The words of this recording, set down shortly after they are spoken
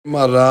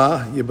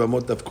Mara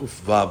Yibamot Daf Kuf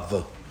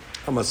Vav.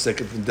 I'm a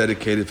second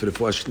dedicated for the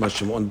Fuash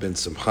Mashimon ben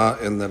Simcha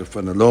El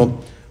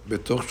Nerfanalo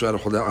Betoch Shar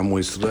Chola Amu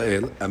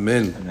Israel.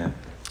 Amen.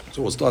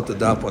 So we'll start the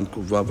daf on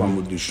Kuf Vav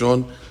Amud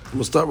Nishon.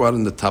 We'll start right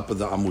on the top of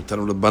the Amud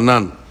Tanur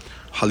Banan.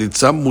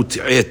 Halitza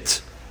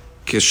muti'et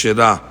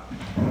keshera.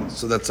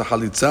 So that's a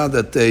halitza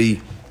that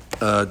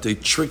they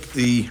trick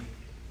the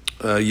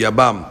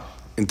Yabam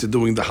into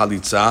doing the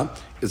halitza.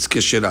 It's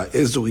keshera.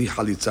 Ezuhi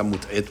halitza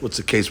muti'et. What's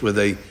the case where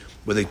they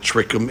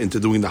trick him into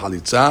doing the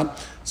halitza?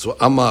 So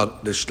Amar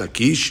Resh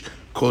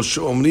Kol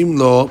she'omrim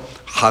lo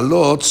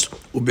halotz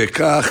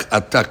ubekach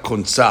ata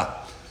konsa.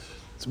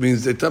 It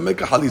means they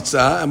make a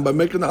halitza, and by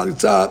making the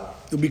halitza,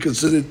 you'll be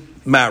considered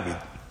married.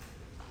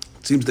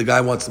 It seems the guy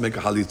wants to make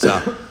a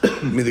halitza.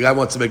 I mean, the guy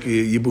wants to make a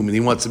yibum, and he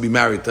wants to be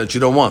married, that you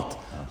don't want.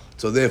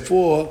 So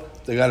therefore,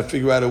 they got to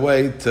figure out a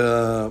way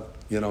to,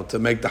 to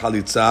make the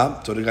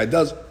halitza. So the guy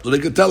does. So they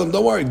can tell him,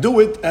 don't worry, do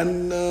it,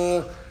 and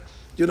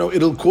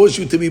it'll cause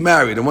you to be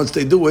married. And once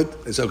they do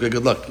it, they say, okay,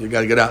 good luck, you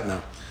got to get out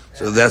now.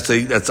 So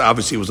that's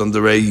obviously was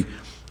under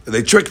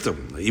they tricked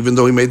him. Even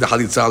though he made the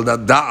halitza al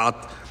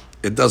da'at,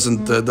 it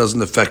doesn't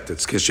affect it.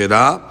 It's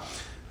keshera.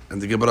 And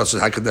the Gemara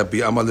says, how could that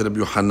be? Amal Rabbi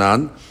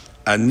Yohanan,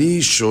 ani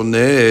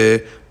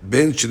shoneh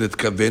ben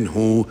shenitkaven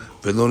hu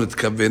velo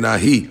nitkavena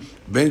hi.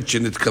 Ben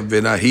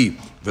shenitkavena hi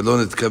velo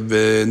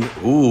nitkaven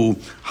hu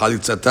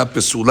halitzata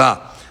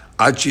pesula.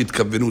 Ad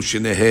shitkavenu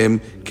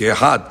shenehem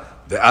ke'ehad.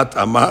 Ve'at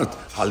amart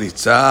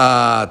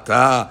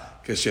halitzata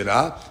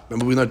keshera.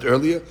 Remember we learned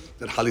earlier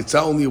that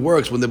halitza only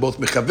works when they're both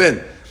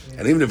mechaven.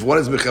 And even if one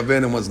is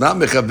mechaven and one's not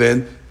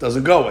mechaven, it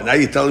doesn't go. And now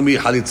you're telling me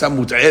halitza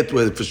mut'et,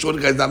 where for sure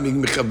the guy's not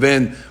being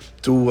mechaven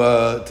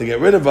to get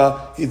rid of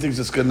her, he thinks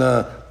it's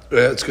gonna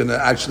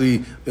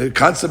actually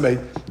consummate.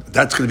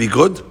 That's gonna be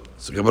good.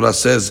 So Gemara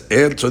says,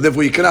 so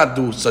therefore you cannot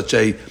do such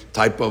a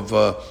type of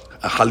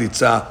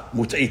halitza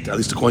mut'et, at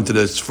least according to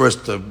this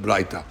first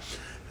braita.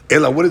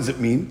 Ela, what does it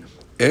mean?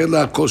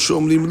 Ela kol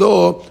she'omrim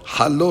lo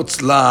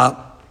halotz la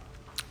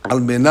al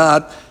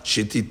menat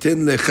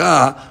shetiten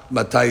lecha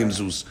 200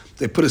 zuz.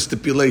 They put a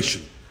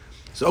stipulation.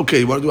 So okay,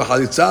 you want to do a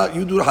halitza?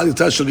 You do the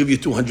halitza, she'll give you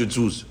 200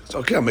 zuz. It's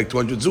okay, I'll make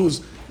 200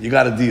 zuz. You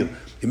got a deal.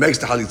 He makes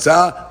the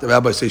halitza, the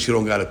rabbi says you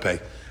don't got to pay.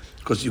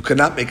 Because you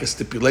cannot make a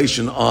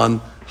stipulation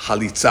on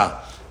halitza.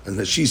 And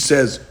then she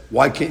says,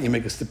 why can't you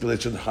make a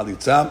stipulation on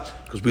halitza?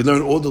 Because we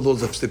learn all the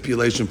laws of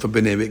stipulation for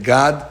Bnei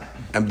Gad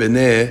and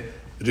Bnei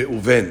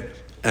Reuven.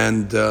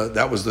 And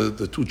that was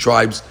the two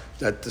tribes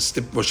that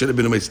Moshe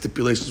Rabbeinu made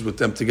stipulations with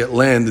them to get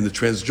land in the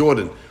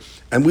Transjordan.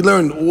 And we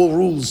learned all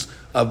rules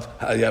of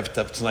how you have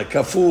to have Tanai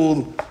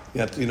Kaful,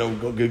 you have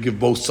to give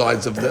both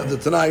sides of the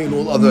Tanai and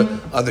all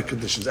other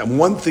conditions. And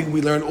one thing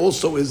we learned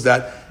also is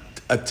that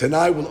a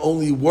Tanai will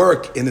only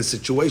work in a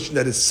situation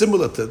that is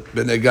similar to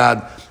Bnei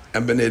Gad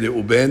and Bnei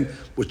Reuben,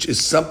 which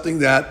is something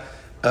that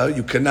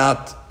you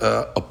cannot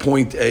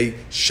appoint a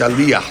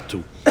shaliach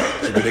to.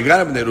 So Bnei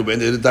Gad and Bnei Reuben,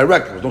 they're the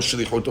direct. There was no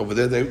shalichot over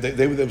there.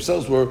 They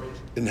themselves were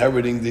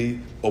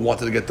inheriting or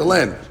wanted to get the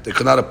land. They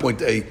could not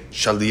appoint a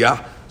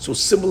shaliach. So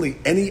similarly,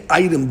 any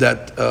item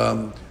that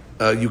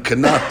you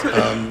cannot,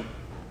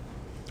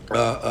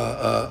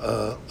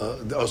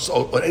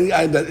 or any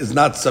item that is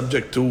not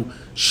subject to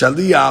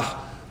shaliach,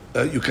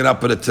 you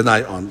cannot put a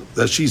tanai on.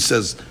 That she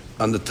says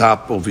on the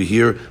top over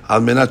here,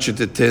 al menat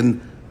sheteten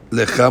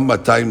lecha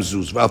 200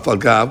 zuz. V'af al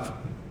gav.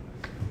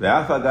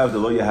 ואף אגב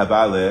דלא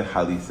יהבה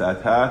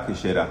לחליצתה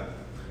כשרה,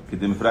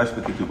 כדמפרש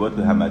בכתובות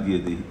להמדיה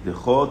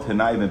דכל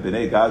תנאי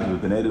מבני גד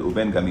ובני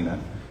ראובן גמינן.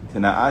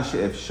 תנאה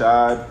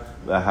שאפשר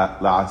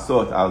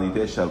לעשות על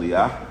ידי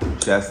שליח,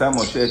 שעשה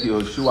משה את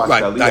יהושע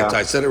שליח. Right,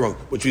 I said it wrong.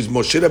 Which means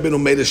Moshe Rabbeinu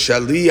made a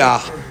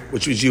shaliach,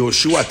 which was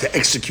Yehoshua to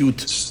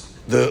execute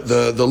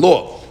the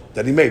law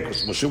that he made,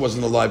 because Moshe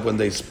wasn't alive when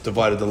they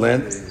divided the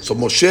land. So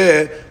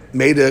Moshe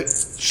made a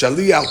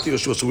shaliach to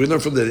Yeshua. So we learn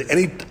from that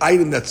any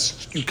item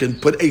you can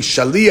put a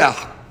shaliach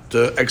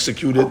to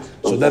execute it.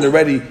 So then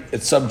already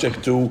it's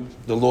subject to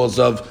the laws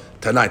of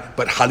Tanai.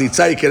 But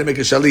halitza, you can't make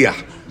a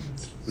shaliach.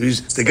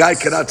 The guy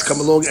cannot come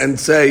along and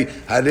say,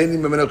 go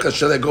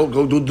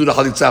do the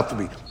halitza for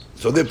me.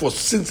 So therefore,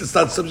 since it's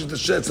not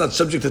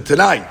subject to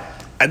Tanai,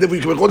 and if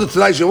we can make all the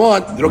Tanais you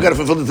want, you don't got to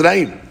fulfill the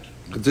Tanaim.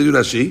 Continue,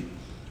 Rashi.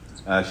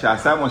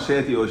 שעשה משה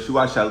את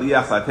יהושע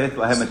שליח לתת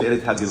להם את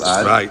ארץ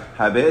הגלעד,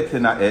 הווה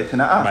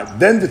תנאה.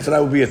 Then the Tanai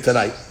will be a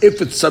Tanai,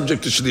 if it's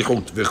subject to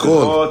shlichut.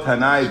 וכל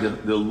תנאי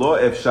דלא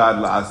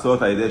אפשר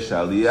לעשות על ידי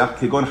שליח,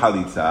 כגון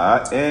חליצה,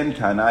 אין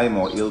תנאי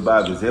מועיל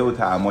בה, וזהו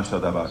טעמו של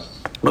דבר.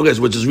 Okay,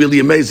 which is really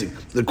amazing.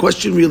 The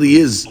question really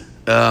is,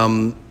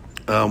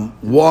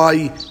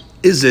 why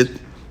is it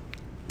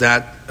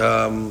that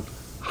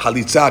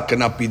halitza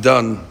cannot be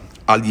done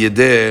al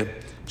yedeh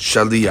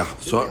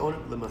shaliach? So,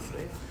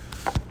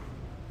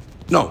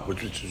 no, which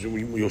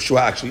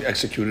Yeshua actually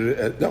executed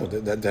it. No,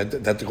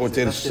 that the court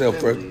didn't sell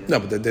for. No,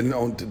 but they didn't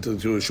own to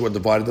Yeshua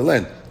divided the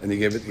land, and he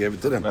gave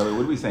it to them. What are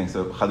we saying?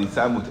 So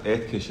chalitza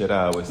mut'et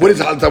keshera. What is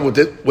chalitza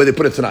mut'et? Where they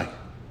put it tonight?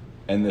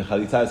 And the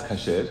chalitza is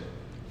kasher.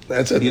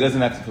 That's it. He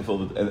doesn't have to fulfill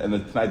it, and the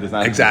Tanai does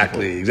not.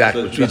 Exactly.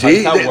 So the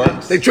Chalitza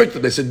works. They tricked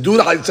him. They said, "Do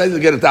the Chalitza to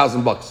get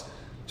 $1,000."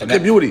 And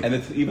It's beauty. And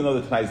it's, even though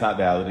the Tanai is not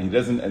valid, and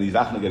he's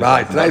not going to get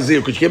right. Tanai is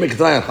zero because you can't make a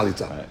Tanai on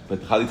Chalitza. Right.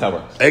 But the Chalitza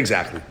works.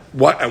 Exactly.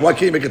 Why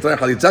can't you make a Tanai on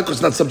Chalitza? Because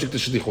it's not subject to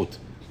shlichut.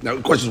 Now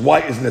the question is,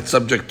 why isn't it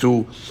subject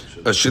to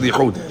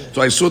shlichut?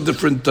 So I saw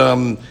different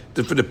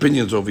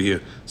opinions over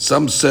here.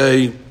 Some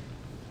say.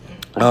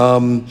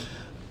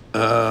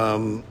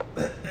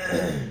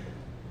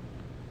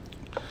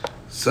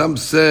 Some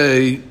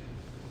say,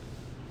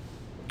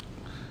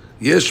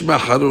 יש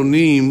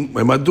מאחרונים,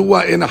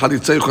 מדוע אין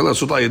החליצה יכולה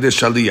לעשות על ידי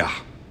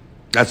שליח?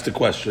 That's the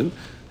question.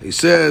 He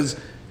says,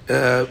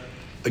 a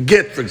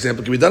get, for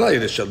example, can be done על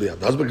ידי שליח.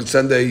 The husband can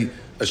send a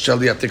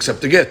shaliach to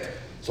accept the get.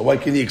 So why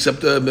can't he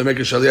make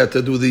a shaliach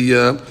to do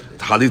the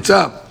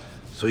חליצה?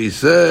 So he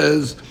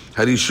says,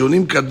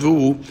 הראשונים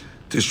כתבו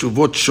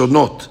תשובות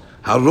שונות.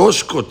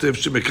 הראש כותב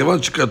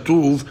שמכיוון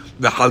שכתוב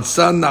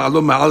וחלצה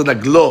נעלו מעל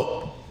רגלו.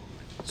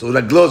 So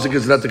the glows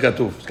against that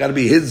katuv. It's got to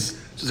be his.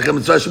 So it's a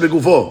mitzvah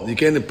shebegufo. You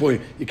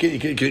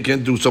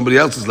can't do somebody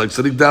else's. Like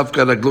tzarich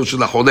davka raglo shel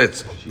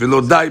hacholetz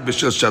velo dai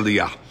b'shel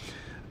shaliyah.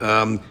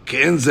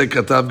 Ke'en ze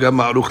katav gam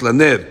ma'aruch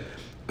laner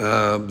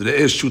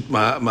re'eh shut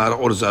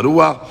ma'or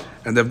zarua,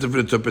 and they have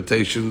different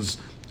interpretations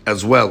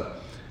as well.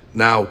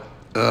 Now,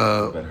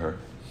 about her.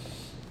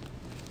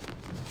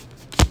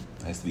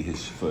 It has to be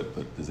his foot,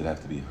 but does it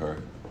have to be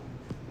her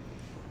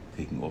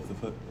taking off the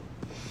foot?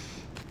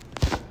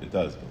 It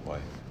does, but why?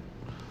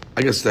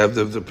 I guess the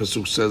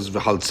pasuk says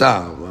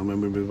v'halza.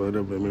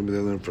 Maybe they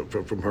learned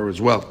from her as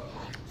well.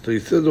 So he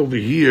says over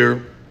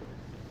here.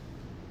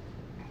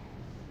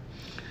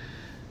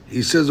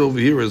 He says over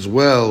here as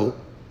well.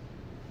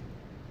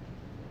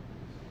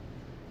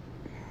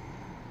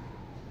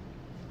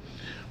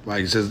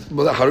 Right. He says,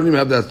 well, the Haronim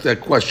have that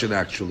question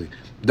actually.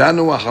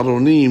 Danu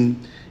Haronim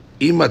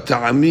ima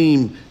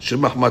ta'amim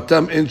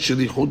shemachmatam en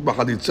shelichut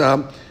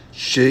b'chalitza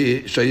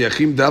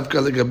sheyachim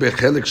davka legabe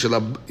chelek shel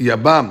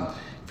yabam.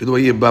 If you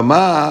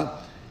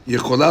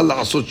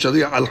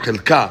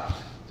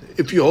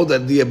hold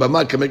that the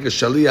Yabama can make a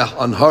shaliach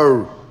on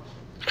her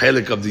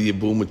chelik of the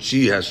Yibum, which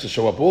she has to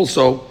show up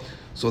also,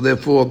 so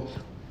therefore,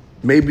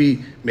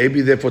 maybe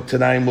therefore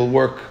Tanaim will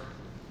work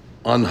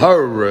on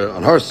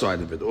her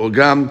side of it. Or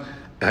gam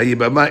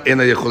hayibama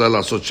ena yechola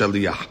la'asot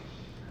shaliach.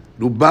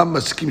 Rubam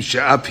maskim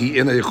she'af hi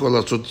ena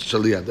yechola la'asot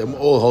shaliach. They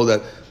all hold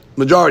that.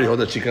 Majority hold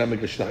that she cannot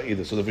make a shaliach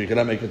either. So therefore, you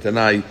cannot make a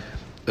Tanai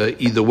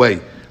either way.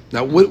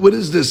 Now, what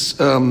is this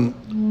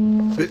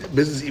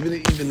business?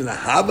 Even in a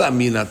hava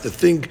amina, to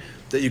think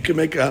that you can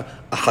make a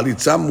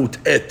chalitza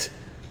mut'et,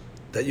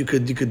 that you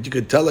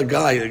could tell a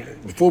guy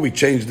before we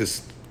change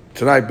this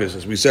tonight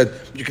business. We said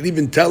you could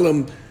even tell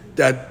him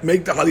that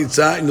make the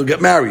chalitza and you'll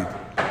get married.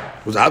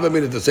 It was a hava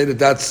amina to say that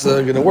that's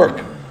going to work,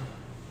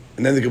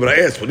 and then the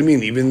Gemara asks, "What do you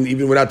mean?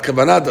 Even without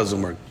kavanah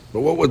doesn't work?"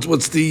 But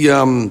what's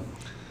the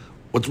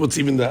what's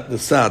even the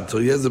sad? So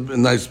he has a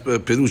nice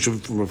perush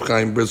from Rav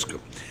Chaim Brisker.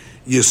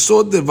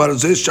 יסוד דבר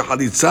זה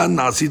שחליצה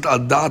נעשית על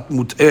דעת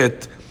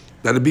מוטעת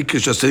לרבי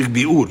כשצריך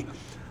ביאור.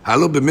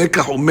 הלא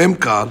במקח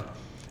וממכר,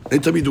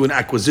 anytime you do an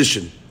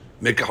acquisition,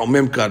 מקח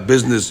וממכר,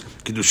 business,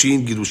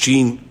 קידושין,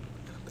 גירושין,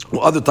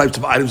 or other types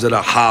of items that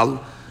are חל,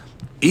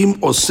 אם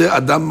עושה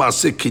אדם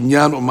מעשה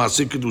קניין או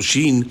מעשה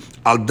קידושין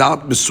על דעת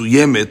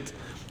מסוימת,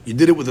 you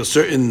did it with a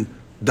certain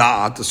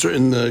דעת, a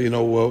certain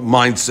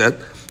mindset,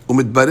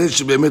 ומתברר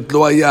שבאמת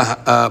לא היה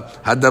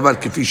הדבר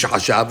כפי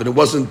שחשב, and it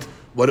wasn't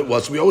what it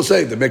was. We always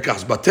say the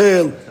mekach's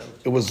batel.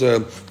 It was a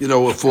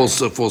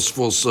false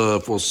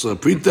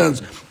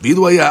pretense.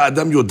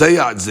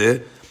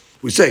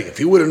 We say if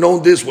he would have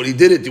known this when he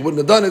did it, he wouldn't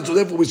have done it. So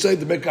therefore, we say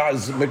the mekach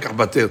is mekach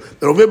batel.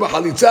 But over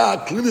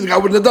b'chalitza, clearly the guy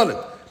wouldn't have done it.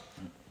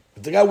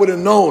 If the guy would have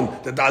known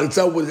that the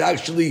chalitza would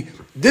actually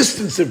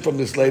distance him from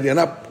this lady and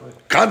not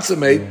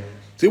consummate,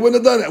 so he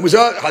wouldn't have done it. And we say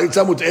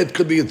chalitza mut'et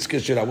could be its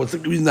kishira. What's the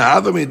reason to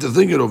have him to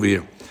think it over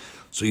here?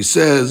 So he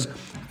says,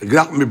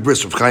 Grach mi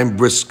brisk, Rav Chaim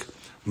Brisk.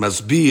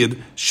 מסביר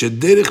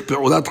שדרך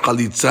פעולת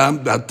חליצה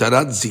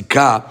בהתרת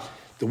זיקה,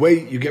 the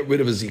way you get rid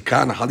of a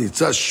זיקה and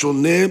חליצה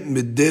שונה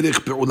מדרך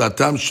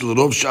פעולתם של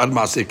רוב שאר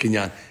מעשי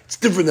קניין. It's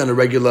different than a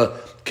regular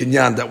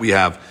קניין that we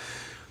have.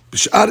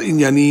 בשאר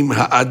עניינים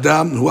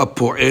האדם הוא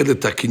הפועל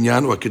את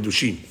הקניין או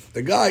הקידושין.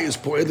 The guy is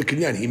פועל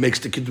לקניין. He makes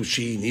the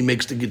קידושין, he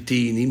makes the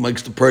גיטין, he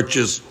makes the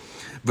purchase.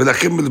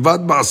 ולכן מלבד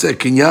מעשי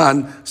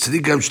קניין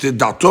צריך גם שתהיה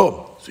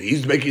דעתו. So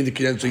he's making the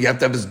kinyan, so you have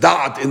to have his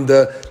da'at in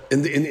the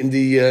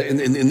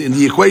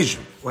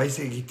equation. Why is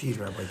it gitin,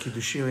 Rabbi?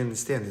 Kiddushin, I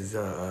understand.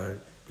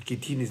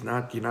 Gitin is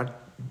not, you're not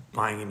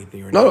buying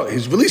anything or No,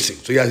 he's releasing.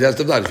 So he has to have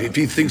da'at. If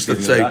he thinks,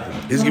 let's say,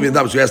 he's giving a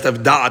da'at, so he has to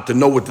have da'at to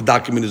know what the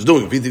document is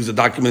doing. If he thinks the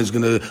document is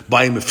going to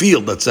buy him a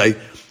field, let's say,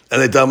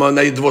 and they tell him, oh,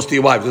 now you divorced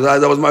your wife. So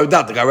that was my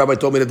da'at. The guy rabbi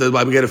told me that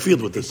I would get a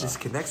field with this. It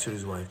disconnects with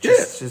his wife. Yeah.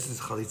 Just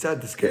as chalitza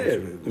disconnects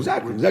with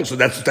Exactly. So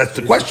that's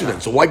the question then.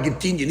 So why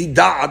gitin? You need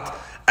da'at.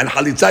 And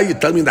Chalitza, you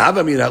tell me in the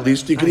Havamina at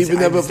least, you can even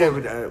have with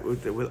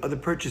other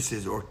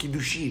purchases or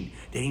Kiddushin,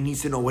 then he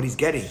needs to know what he's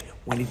getting,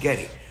 when he's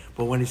getting.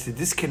 But when it's the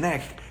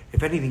disconnect,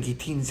 if anything,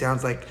 Gittin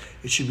sounds like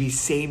it should be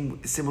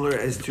similar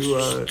as to.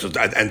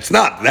 And it's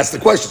not. That's the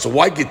question. So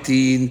why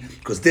Gittin?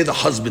 Because there the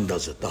husband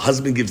does it. The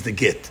husband gives the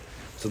get.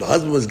 So the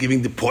husband was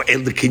giving the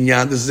po'el, the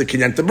kinyan. This is a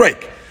kinyan to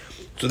break.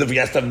 So therefore he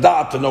has to have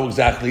da'at to know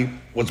exactly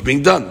what's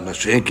being done.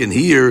 Mashiach can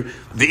hear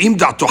ve'im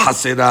da'ato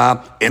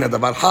hasera en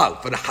adavar hal.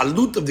 For the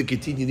halut of the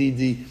Gittin, you need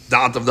the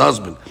da'at of the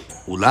husband.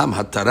 Ulam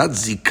hatarat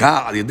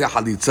zika al yedei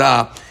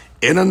halitza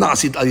ena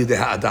na'asit al yedei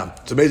ha'adam.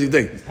 It's an amazing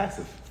thing. It's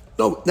passive.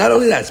 No, not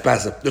only that, it's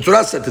passive. The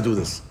Torah said to do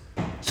this.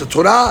 So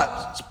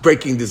Torah is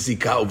breaking the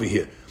zikah over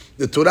here.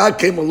 The Torah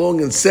came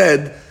along and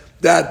said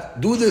that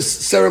do this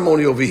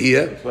ceremony over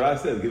here. The Torah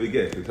says give a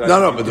gift.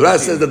 But the Torah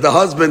says that the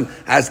husband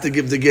has to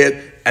give the get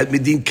at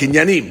Midin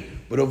Kinyanim.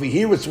 But over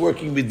here it's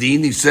working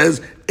Midin. He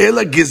says,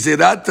 Ela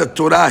Gezerat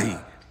Torahi.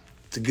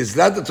 It's a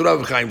Gezerat Torah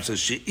v'chaim says,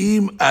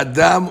 She'im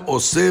Adam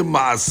Oseh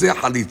Ma'aseh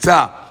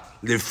Halitza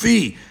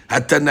Lefi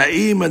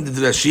Hatanaim and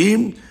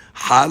Drashim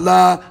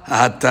Hala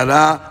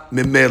Hatara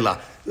Memela.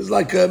 There's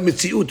like a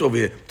mitziut over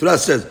here. Torah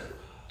says,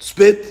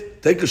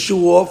 spit, take a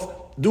shoe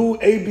off, do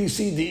A, B,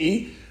 C, D,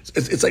 E.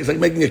 It's like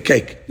making a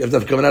cake. You have to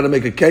have kavanah to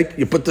make a cake.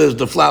 You put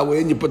the flour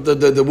in, you put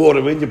the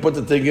water in, you put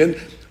the thing in.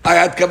 I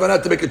had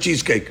kavanah to make a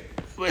cheesecake.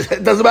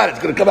 It doesn't matter.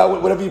 It's going to come out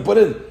with whatever you put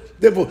in.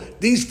 Therefore,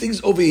 these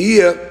things over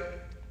here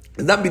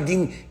is not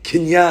midin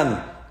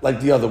kinyan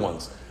like the other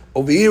ones.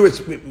 Over here, it's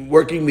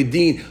working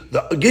midin.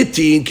 The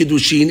Gittin,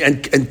 Kiddushin,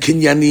 and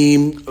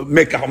Kinyanim,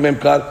 Mekah,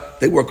 Memkar,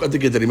 they work on the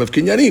Gittin of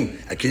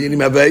Kinyanim. And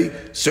Kinyanim have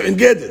a certain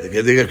Gittin. The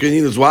Gittin of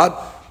Kinyanim is what?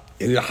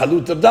 In the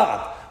Halut of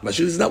Da'at.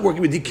 Mashiach is not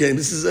working with Kinyanim.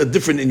 This is a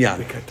different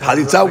inyan.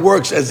 Halitza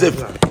works as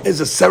if it's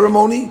a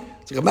ceremony.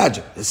 It's like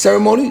imagine a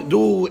ceremony.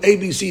 Do A,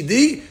 B, C,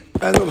 D,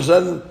 and all of a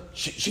sudden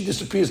she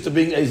disappears to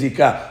being a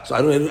zikah. So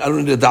I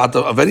don't need the da'at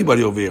of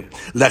anybody over here.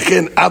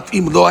 Lachen af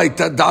im lo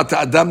hayta da'at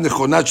adam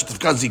nechona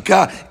shetafka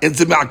zikah en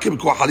ze me'akim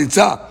k'wa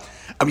halitza.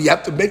 I mean, you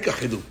have to make a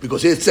chiluk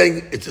because it's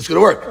saying it's going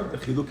to work. The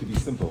chiluk could be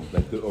simple.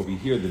 Like over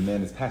here, the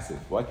man is passive.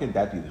 Why can't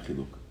that be the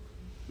chiluk?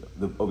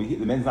 Over here,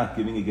 the man's not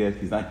giving a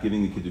gift. He's not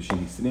giving a kiddushin.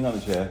 He's sitting on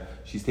the chair.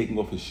 She's taking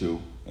off his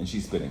shoe and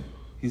she's spitting.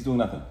 He's doing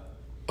nothing.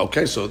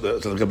 Okay, so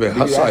there's going to be a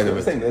hus side of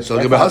it. So there's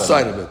going to be a hus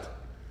side of it.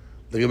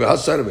 There's going to be a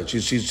hus side of it.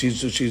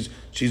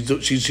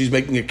 She's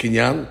making a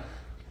kinyan.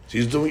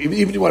 She's doing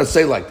even if you want to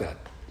say like that.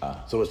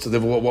 So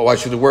why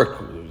should it work?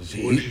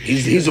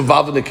 He's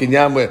involved in the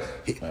kinyan where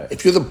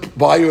if you're the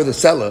buyer or the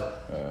seller,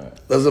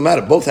 doesn't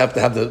matter. Both have to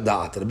have the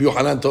da'at. The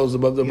Yochanan tells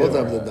them both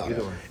have the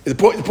da'at. The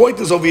point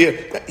is over here.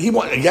 He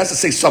has to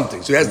say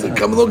something. So he has to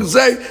come along and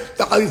say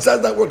the halitza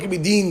is not working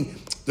midin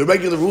the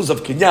regular rules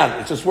of kinyan.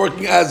 It's just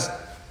working as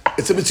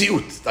it's a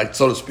mitziut, like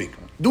so to speak.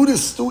 Do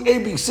this, do A,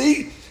 B,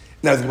 C.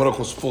 Now the Gemara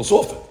falls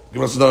off it. The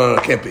Gemara says no,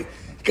 it can't be.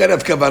 You can't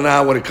have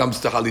kavanah when it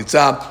comes to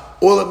halitza.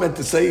 All it meant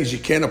to say is you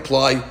can't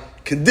apply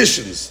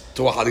conditions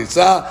to a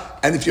halitza,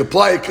 and if you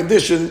apply a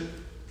condition,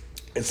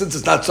 and since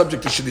it's not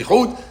subject to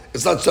shlichut,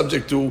 it's not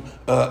subject to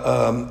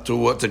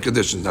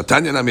conditions.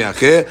 Natanya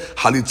namiacher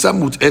halitza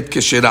mut'et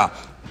keshera.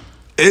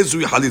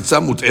 Ezui halitza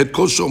mut'et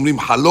kol sheomrim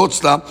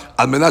halotz la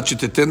al menat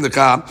sheteten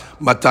lecha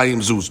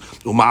 200 zuz.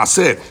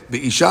 U'maaseh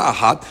be'isha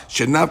achat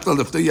shenafla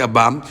lefnei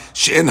yabam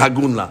she'en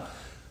hagun la.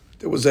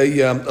 There was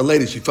a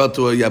lady, she fell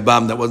to a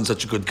yabam that wasn't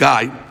such a good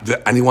guy,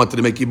 and he wanted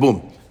to make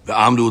yibum.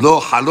 Ve'amru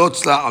lo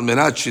halotz la al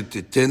menat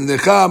sheteten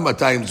lecha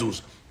 200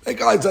 zuz. That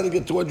guy tried to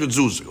get 200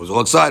 zuz. He was all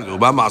excited. And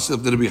the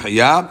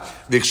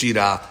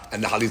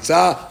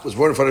halitza was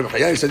born in front of Rabbi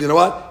Chaya. He said, you know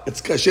what?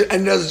 It's kasher.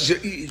 And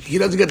he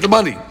doesn't get the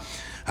money.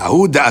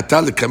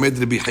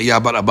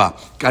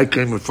 Guy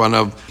came in front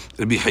of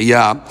Rabbi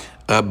Chaya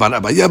bar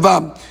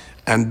Abba.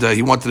 And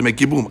he wanted to make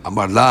yibum.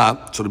 Amar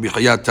la. So Rabbi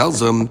Chaya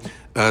tells him,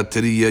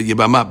 Teri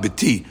yibama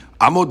beti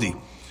amodi.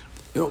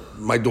 You know,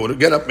 my daughter,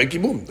 get up, make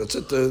yibum. That's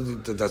it.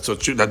 That's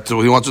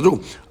what he wants to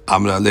do.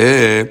 Amar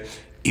le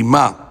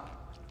ima.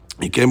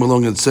 He came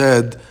along and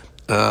said,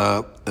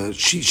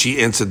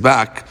 she answered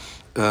back,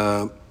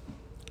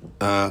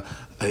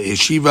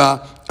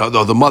 Yeshiva,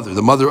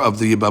 the mother of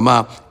the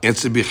Yibama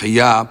answered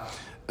B'chaya,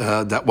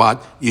 that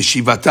what?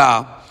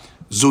 Yeshivata,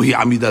 Zuhi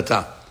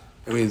Amidata.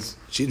 It means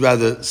she'd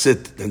rather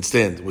sit than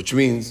stand, which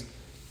means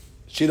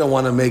she don't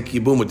want to make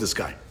Yibum with this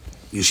guy.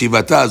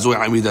 Yeshivata, Zuhi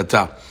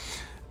Amidata.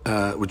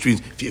 Which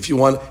means if you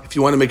want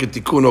to make a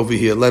tikkun over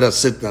here, let us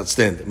sit, not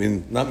stand. I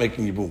mean, not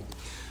making Yibum.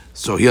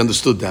 So he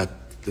understood that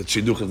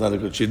shidduch is not a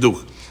good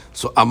shidduch.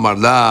 So Amar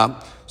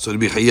la, so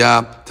Rabbi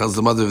Chaya tells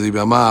the mother of the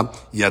Yibama,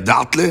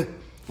 Yadatle,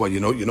 well, you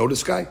know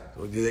this guy?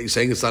 You're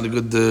saying it's not a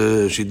good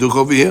shidduch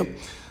over here?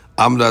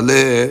 Amar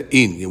le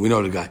in, we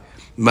know the guy.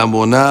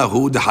 Mamona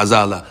hu de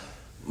hazala.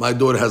 My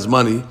daughter has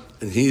money,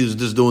 and he's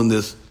just doing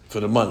this for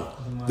the money.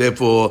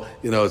 Therefore,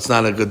 it's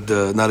not a good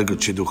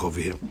shidduch over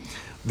here.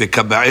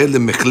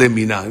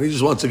 And he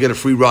just wants to get a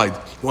free ride.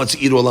 He wants to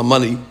eat all our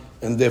money,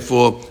 and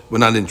therefore we're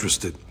not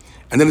interested.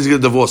 And then he's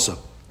going to divorce her.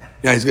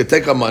 Yeah, he's going to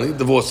take our money,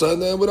 divorce her,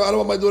 and then I don't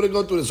want my daughter to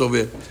go through this over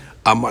here.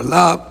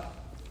 Amala,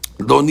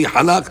 doni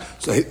halak.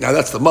 So now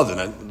that's the mother.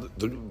 Now,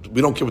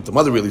 we don't care what the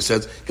mother really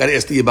says. Got to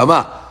ask the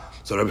Yibama.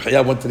 So Rabbi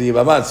Chaya went to the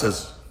Yibama and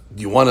says,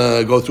 do you want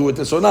to go through with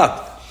this or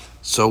not?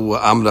 So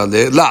Amra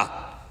le la.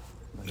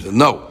 He said,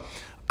 no.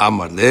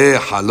 Amar le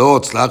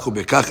halot tzlachu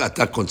bekach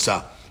ata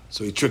konsa.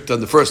 So he tricked her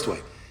the first way.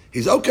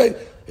 He's okay.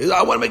 He said,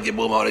 I want to make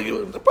Yibum. I want to make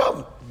Yibum. No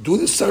problem. Do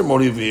this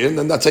ceremony over here, and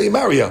then that's how you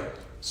marry her.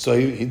 So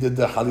he did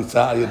the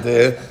halitza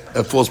there,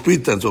 a false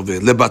pretense over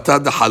here.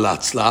 Lebata the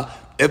halatzla.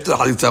 After the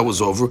halitza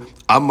was over,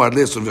 Amar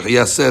le, so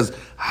V'chaya says,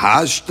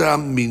 Hashta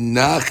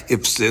minach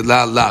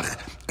ifsela lach.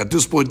 At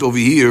this point over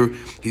here,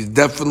 he's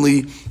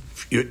definitely,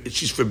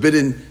 she's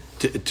forbidden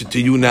to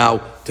you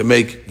now to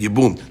make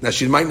Yibum. Now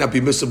she might not be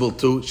permissible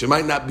to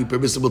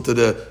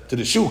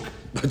the shuk,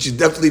 but she's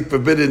definitely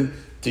forbidden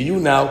to you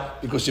now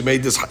because you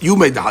made the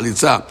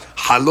halitza.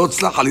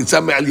 Halotzla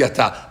halitza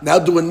me'aliyata. Now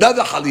do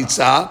another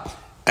halitza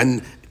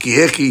and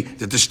kiheki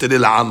t'tishteri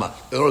la'ama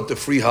in order to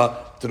free her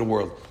to the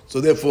world. So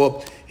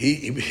therefore,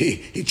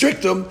 he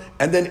tricked him,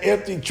 and then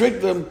after he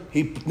tricked him,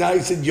 he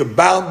said, you're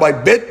bound by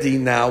bet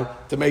din now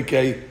to make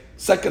a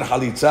second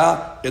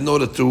halitza in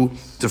order to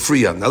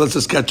free her. Now let's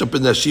just catch up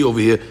in Rashi over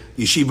here.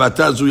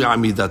 Yeshivata zu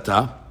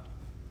amidata.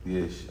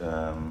 Yes,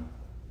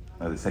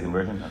 the second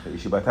version. Okay.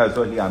 Yeshivata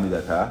zu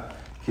amidata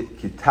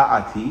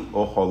kita'ati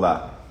o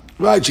chola.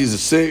 Right, she's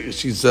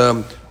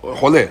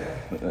chole.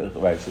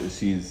 Right,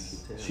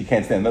 she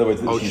can't stand. In other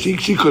words,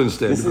 she couldn't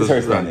stand. This is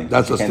her standing. Right,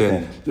 that's her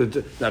standing.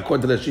 Now,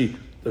 according to that,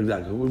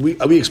 exactly.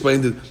 We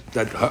explained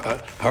that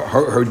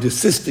her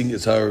desisting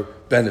is her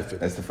benefit.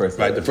 That's the first.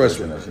 Right, the first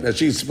one. Now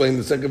she explained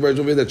the second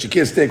version of it that she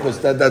can't stay because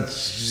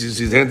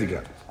she's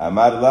handicapped.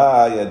 Amar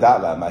la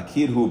yadala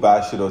makir hu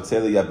ba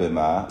shirotze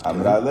liyabema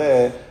amra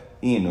le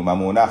inu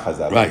mamuna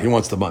chazal. Right, he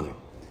wants the money.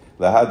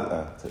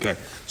 Okay.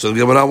 So the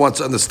Gemara wants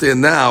to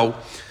understand now.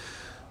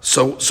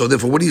 So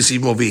therefore, what do you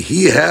see over here?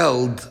 He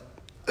held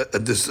a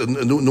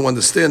new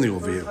understanding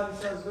over here.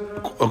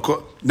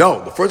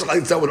 No, the first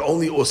halitza would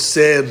only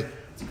osir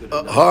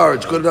her.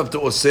 It's good enough to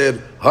osir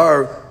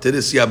her to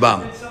this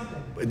yabam.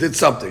 It did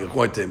something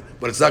according to him,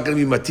 but it's not going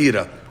to be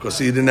matira because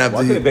he didn't have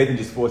Why can't Beit Din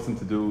just force him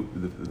to do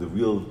the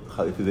real?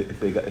 If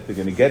they're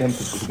going to get him, if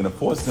they're going to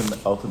force him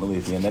ultimately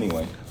at the end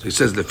anyway. So he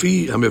says,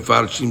 "Lefi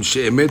hamefarshim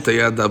she'emet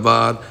hayad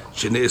davar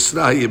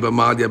shene'esra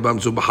yibamad yabam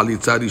zu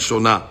b'halitza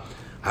rishona.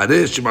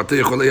 Harei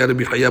shemate yachol haya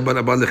Rabbi Chaya bar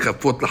Abba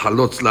lechafot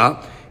lachalotz la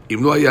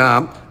אם לא היה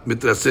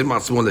מתרסם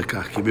מעצמו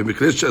לכך, כי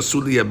במקרה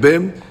שאסור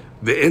לייבם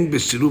ואין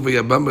בסירוב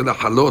היבם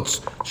ולחלוץ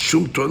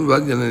שום טוען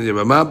ועניין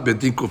יבמה, בית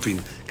דין כופין.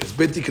 Because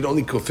beit din can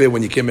only kofeh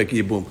when you can't make a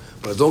yibum.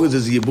 But as long as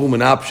there's a yibum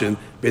an option,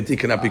 beit din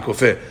cannot be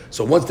kofeh.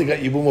 So once they got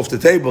yibum off the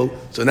table,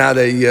 so now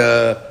they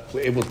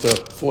were able to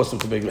force them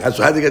to make it.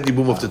 So how they got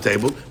yibum off the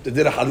table? They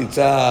did a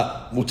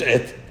halitza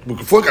mut'et.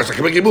 Before I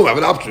can make yibum, I have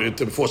an option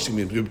to forcing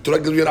me. To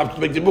give you an option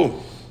to make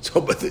yibum. So,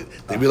 but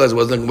they realized it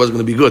wasn't going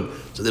to be good.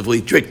 So therefore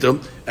he tricked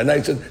them. And now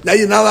he said, now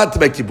you're not allowed to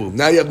make yibum.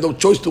 Now you have no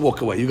choice to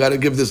walk away. You got to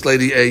give this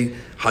lady a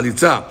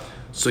halitza.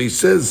 So he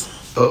says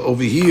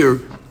over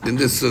here in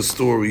this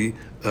story,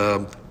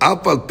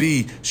 אף על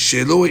פי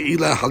שלא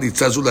העילה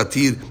חליצה זו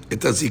להתיר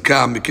את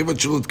הזיקה, מכיוון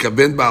שלא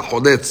התכוון בה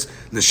החולץ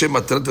לשם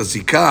מטרת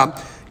הזיקה,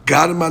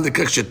 גרמה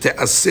לכך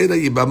שתאסר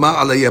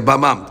היבמה על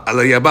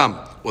היבם,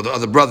 or the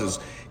other brothers,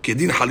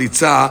 כדין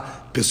חליצה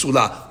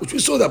פסולה, which we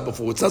saw that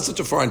before. It's not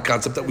such a foreign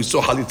concept that we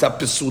saw חליצה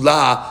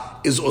פסולה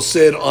is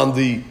osir on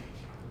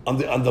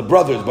the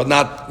brothers, but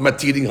not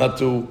matiring her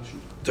to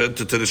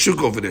the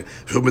shuk over there.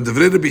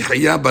 ומדברי רבי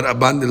חיה בר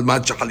אבא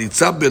נלמד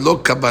שחליצה בלא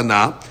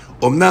כוונה,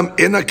 אמנם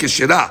אינה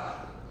כשרה,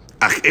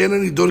 אך אינה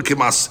נידון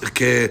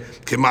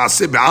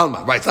כמעשה בעלמא.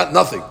 Right, it's not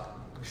nothing.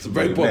 It's a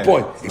very important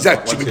point.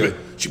 Exactly.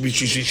 We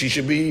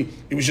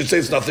should say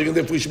it's nothing, and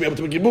therefore we should be able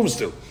to make yibum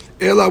still.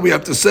 אלא we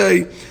have to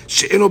say,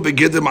 שאינו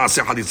בגדר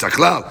מעשה חליצה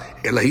כלל,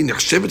 אלא היא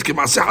נחשבת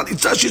כמעשה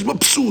חליצה שיש בה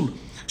פסול.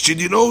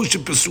 שדינו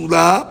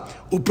שפסולה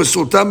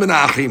ופסולתה מן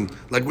האחים,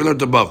 like we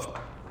learned above.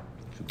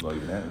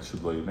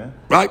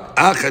 Right?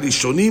 אך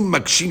הראשונים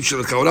מקשים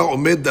שלכאורה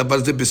עומד דבר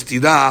זה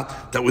בסתירה,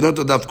 that we learned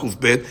בדף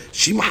ק"ב,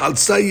 שאם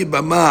חלצה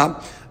יבמה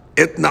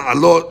את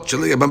נעלות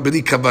של היבם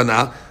בלי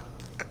כוונה,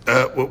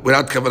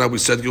 without כוונה we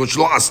said,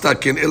 שלא עשתה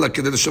כן אלא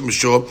כדי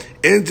לשמשו,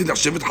 אין זה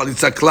נחשבת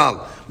חליצה כלל.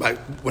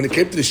 When it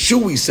came to the shoe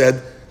we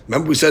said,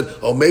 remember we said,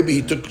 oh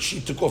maybe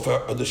she took off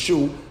the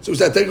shoe, so we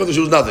said taking off the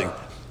shoe is nothing.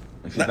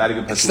 It's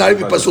not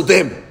even pasul to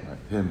him.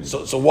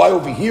 So why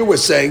over here we're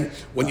saying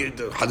when you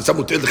Haditha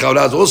Mutil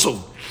L'Chaura is also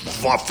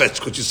far-fetched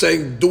because you're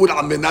saying do it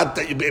al menat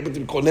that you'll be able to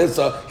be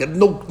konesa. You had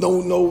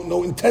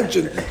no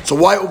intention. So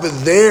why over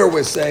there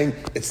we're saying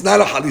it's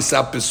not a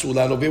Haditha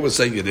Pesula and over here we're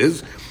saying it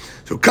is.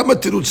 So kama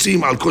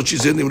tirutzim al kochi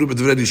zeh nimru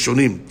b'dvrei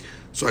rishonim.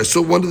 So I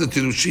saw one of the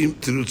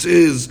tirutz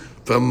is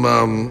from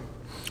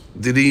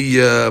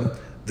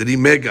Diri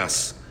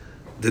Megas.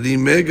 Diri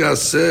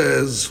Megas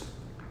says.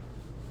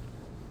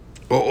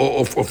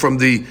 Or from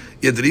the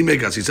Yadri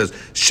Megas, he says,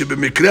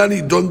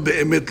 "Shebemikrani don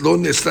beemet lo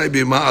nesrai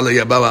b'ma ala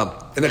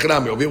yabam." In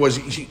Echnami, over here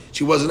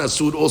she wasn't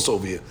asud also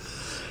over here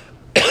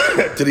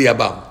to the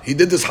yabam. He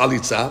did this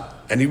halitza,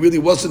 and he really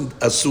wasn't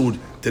asud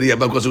to the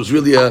yabam because it was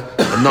really a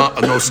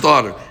no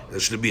starter. He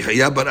tricked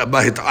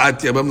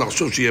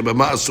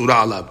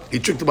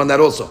him on that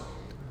also.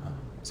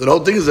 So the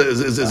whole thing is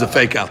a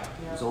fake out.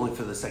 it's only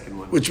for the second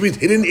one. Which means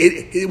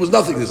it was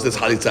nothing. This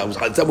halitzah. It was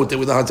halitzah with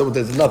halitzah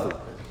with nothing.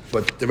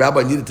 But the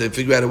rabbi needed to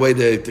figure out a way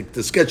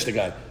to sketch the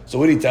guy. So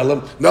what did he tell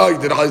him? No, you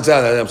did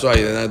halitzah. I'm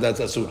sorry, that's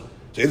asur. So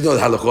he didn't know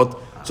the halachot.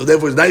 So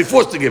therefore, now he's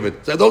forced to give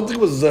it. So I don't think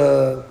it was.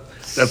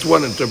 That's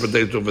one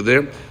interpretation over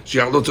there.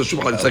 שיעלות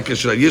השום חליצה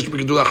כשרה. יש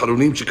בגדול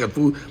האחרונים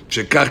שכתבו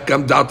שכך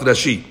גם דעת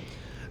רש"י.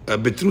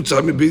 בתירוץ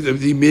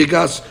הרבי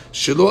מגס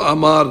שלא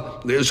אמר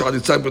לאיש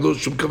חליצה ולא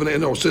שום כוונה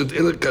אינה עושרת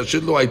אלא כאשר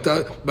לא הייתה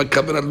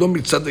בכוונה לא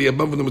מצד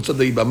היבם ולא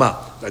מצד היבמה.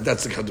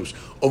 That's the Kadush.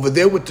 Over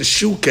there with the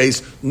shoe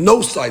case,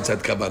 no sides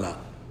had kavana.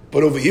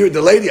 But over here,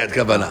 the lady had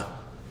kavana.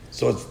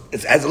 So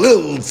it has a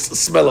little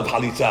smell of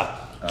halitza.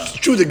 It's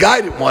true the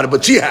guy didn't want it,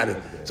 but she had it.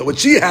 So when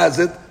she has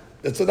it,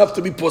 it's enough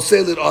to be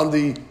poseled on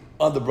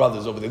the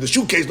brothers over there. The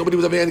shoe case, nobody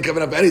was ever any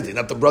kavana for anything,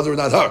 not the brother,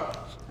 not her.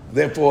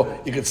 Therefore,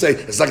 you could say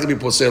it's not going to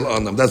be posel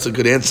on them. That's a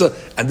good answer,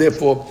 and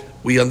therefore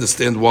we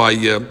understand why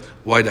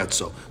that's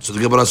so. So the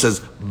Gemara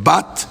says,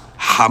 "Bat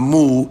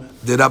Hamu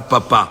de Rav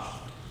Papa."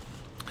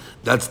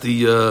 That's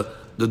the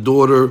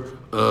daughter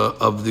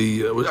of the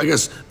I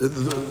guess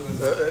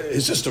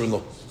his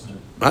sister-in-law,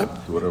 right?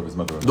 Daughter of his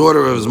mother-in-law.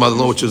 Daughter of his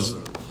mother-in-law, which is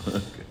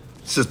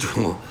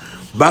sister-in-law.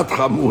 Bat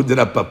Hamu de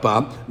Rav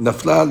Papa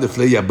nafla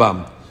lefnei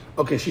Yabam.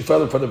 Okay, she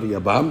fell in front of a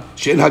Yabam.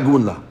 She'en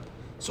hagun la.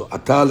 So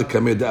Atal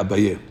Kameh de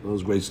Abaye. That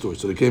was a great story.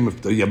 So the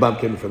Yabam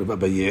came in front of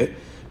Abaye.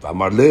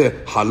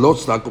 V'amarle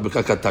halotz lako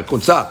b'kakata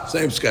kunsa.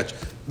 Same sketch.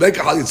 Make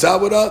a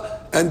halitza with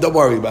her, and don't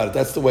worry about it.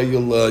 That's the way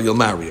you'll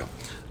marry her.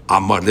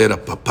 Amarle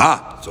Rav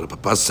Papa. So the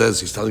Papa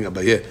says, he's telling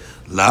Abaye,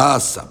 La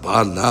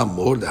sabar la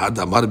mor lehad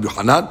amar Rabbi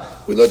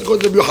Yochanan. We learned to go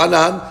to Rabbi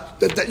Yochanan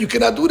that you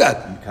cannot do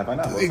that.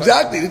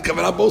 Exactly. You can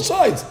on both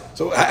sides.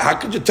 So how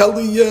could you tell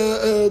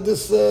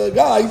this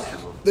guy?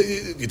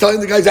 You're telling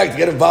the guy exactly to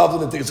get involved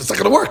in the thing. It's not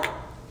going to work.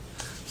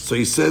 So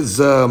he says,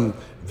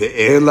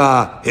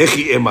 "Ve'ela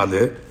hechi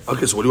emale."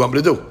 Okay, so what do you want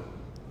me to do?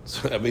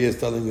 So Abaye is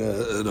telling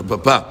the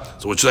Papa.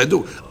 So what should I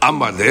do?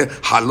 Amale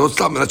halot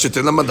lamanat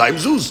shetena madayim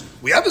zuz.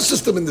 We have a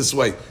system in this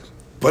way.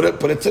 Put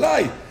it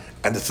tonight,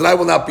 and the tonight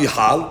will not be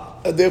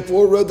hal, and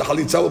therefore the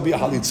halitza will be a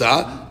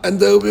halitza, and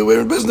we're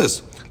in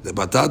business. The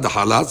bata the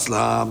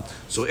halatzla.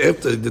 So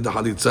after they did the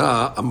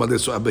halitza, Amale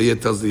so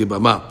Abaye tells the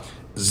Yibama,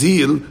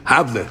 Zil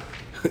havle.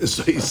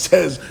 So she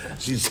says,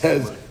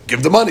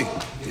 give the money.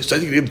 He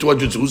said you give him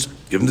 200 zuz,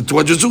 give him the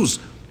 200 zuz.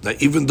 Now,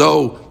 even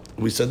though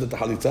we said that the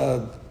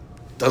halitza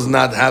does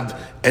not have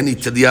any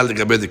tadiyah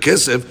legabe the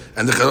kesef,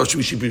 and the charosh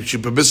should be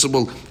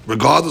permissible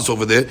regardless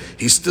over there,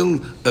 he still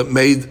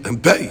made him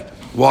pay.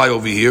 Why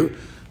over here?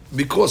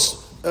 Because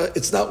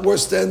it's not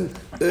worse than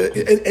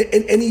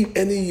any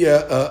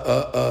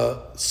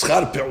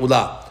schar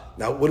pe'ula.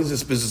 Now, what is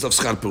this business of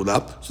schar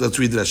pe'ula? So let's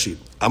read Rashi.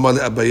 Amar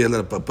le'abaye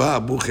le'papa,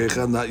 abu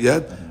checha not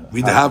yet.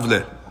 Read the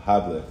havle.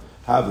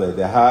 Havle,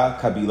 deha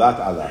kabilat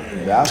ala.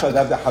 Ve'af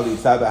agav de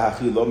halitza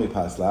ve'hachi lo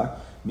mipasla.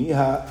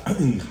 Miha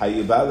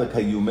chayiva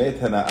lekayume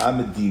tana'ah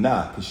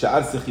medina.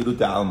 Kisha'ar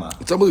sechilut alma.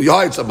 You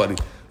hired somebody.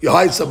 They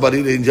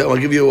will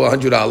give you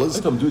 $100. I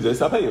told him, do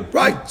this, I'll pay you.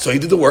 Right. So he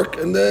did the work,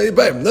 and you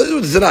pay him. No,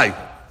 it's deny.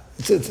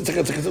 It's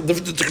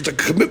a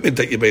commitment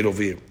that you made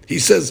over here. He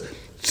says,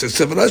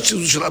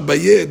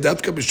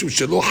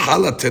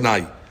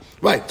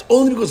 right,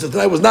 only because the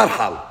Tanai was not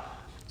hal.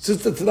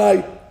 Since the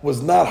Tanai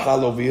was not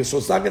hal over here, so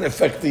it's not going to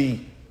affect the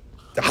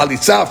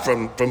halitza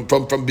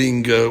from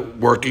being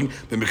working.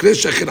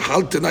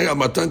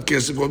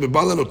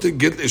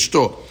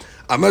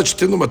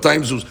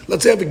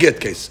 Let's say I have a get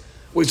case.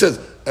 Where he says,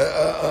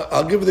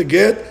 I'll give you the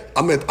get,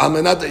 I'm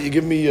not that you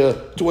give me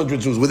 200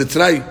 zuz. Where the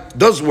Tanai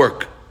does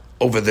work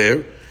over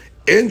there,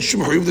 אין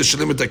שום חייב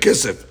לשלם את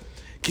הכסף.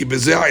 כי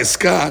בזה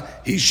העסקה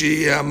היא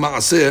שיהיה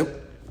המעשה,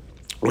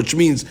 which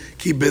means,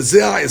 כי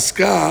בזה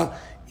העסקה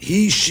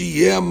היא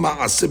שיהיה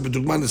המעשה,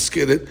 בדוגמה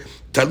נזכרת,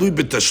 תלוי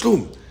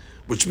בתשלום.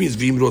 which means,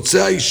 ואם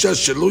רוצה האישה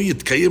שלא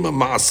יתקיים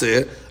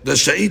המעשה,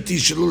 רשאית היא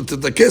שלא לתת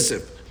את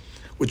הכסף.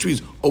 which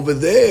means, over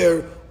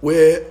there,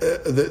 where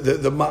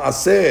the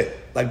מעשה,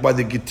 like by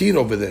the Gittin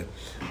over there,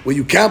 where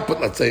you can't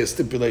put, let's say, a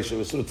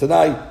stipulation, so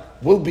tonight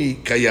will be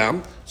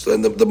kayam, so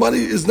then the money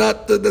is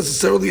not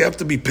necessarily have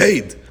to be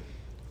paid.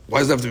 Why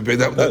does it have to be paid?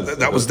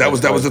 That was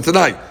the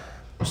Tanai.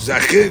 So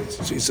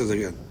he says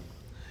again.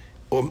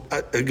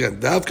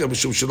 דווקא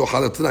משום שלא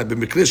חל התנאי,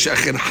 במקרה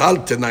שאכן חל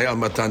תנאי על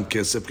מתן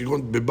כסף,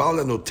 כגון בבעל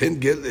הנותן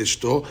גט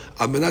לאשתו,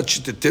 על מנת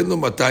שתתן לו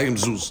 200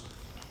 זוז.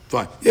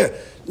 Fine. Yeah,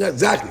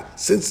 exactly.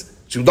 Since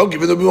you don't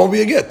give it, it won't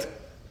be a get.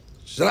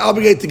 She's not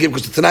obligated to give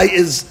because the Tanai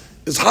is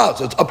hal.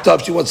 So it's up to her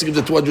if she wants to give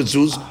the 200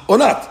 zuz or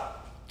not.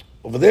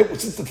 Over there,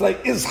 since the Tanai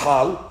is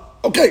hal,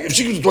 okay, if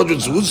she gives the 200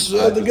 zuz,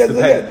 then get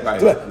it.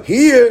 Right.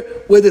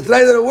 Here, where the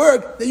Tanai doesn't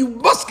work, then you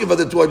must give her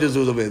the 200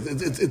 zuz over it.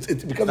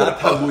 It becomes not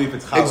tabu if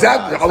it's hal.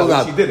 Exactly.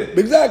 She did it.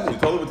 Exactly. You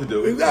told her what to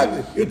do.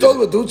 Exactly. You told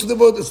her what to do.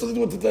 So it's still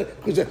what to do.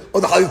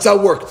 The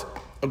halitza worked.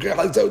 Okay,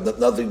 halitza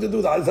nothing to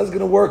do. The halitza is going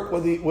to work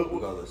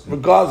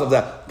regardless of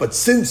that. But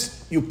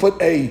since you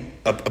put a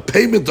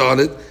payment on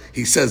it,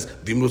 he says,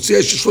 he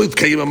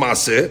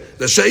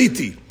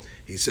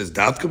says,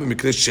 דווקא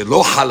במקרה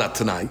שלא חל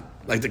התנאי,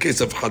 like the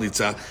case of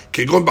חליצה,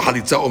 כגון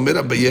בחליצה אומר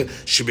אביי,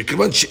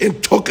 שבכיוון שאין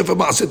תוקף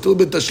המעשה תלוי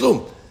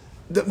בתשלום.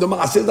 The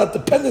מעשה is not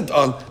dependent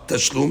on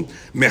תשלום,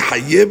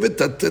 מחייב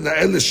את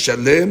התנאי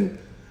לשלם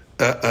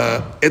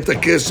את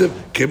הכסף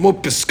כמו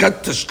פסקת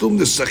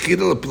תשלום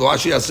לשכיר על הפעולה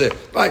שיעשה.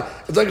 Right,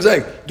 it's like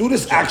saying, do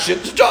this action,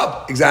 it's a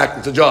job. Exactly,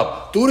 it's a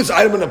job. Do this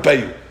item and I'll pay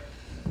you.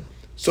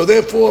 So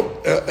therefore,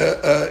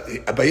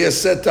 Abaye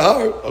said to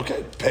her,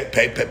 okay,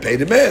 pay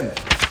the man.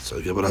 So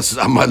the Gemara says,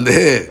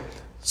 Amaleh.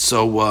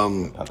 So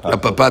the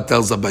Papa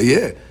tells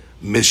Abaye,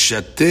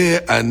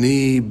 Meshate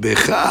ani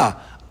becha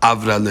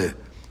avrale.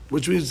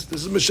 Which means,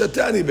 this is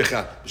Meshate ani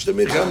becha. Meshate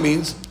ani becha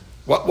means,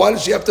 why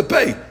does she have to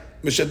pay?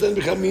 Meshate ani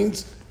becha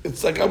means,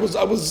 it's like I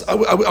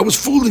was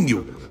fooling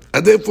you.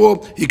 And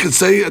therefore, he could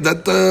say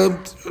that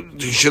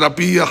he should not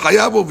be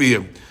chayav over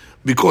here.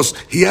 Because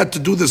he had to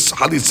do this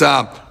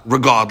halitza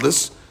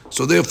regardless.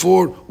 So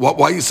therefore,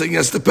 why are you saying he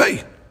has to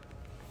pay?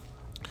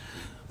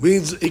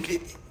 Means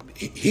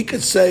he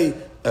could say,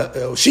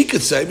 she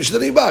could say, I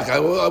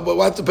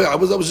have to pay. I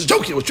was just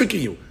joking. I was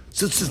tricking you.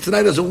 Since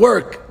tonight doesn't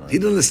work, he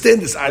didn't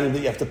understand this item that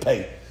you have to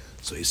pay.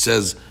 So he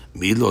says,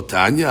 Milo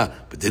Tanya,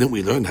 but didn't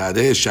we learn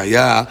Hare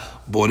Shaya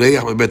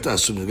Boreach Bebet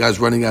Asun? The guy's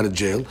running out of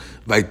jail.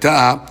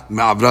 Vaita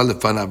Ma'avra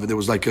Lefanav. There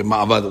was like a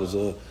Ma'avra. There was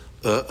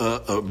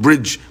a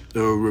bridge,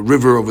 a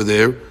river over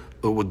there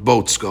with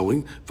boats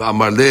going.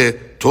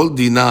 Va'amarle tol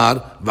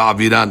dinar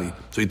va'avirani.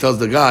 So he tells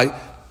the guy,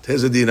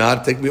 "Here's a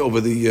dinar. Take me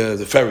over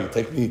the ferry.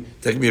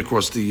 Take me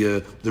across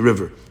the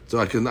river. So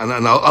I can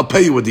and I'll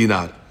pay you a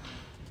dinar."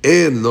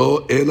 En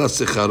lo ela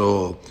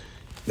secharo.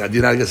 Now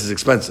dinar I guess is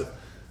expensive.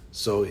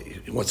 So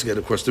he wants to get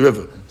across the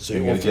river. So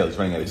he's running out of jail.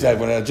 Exactly,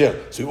 running out of jail.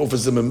 So he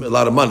offers him a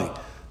lot of money.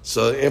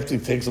 So after he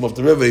takes him off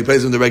the river, he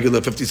pays him the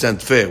regular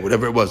 50-cent fare,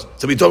 whatever it was.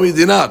 So he told me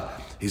dinar.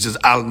 He says,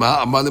 Alma,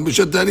 Amal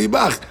Mishatari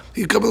Bach.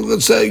 He comes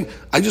and saying,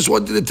 I just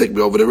want you to take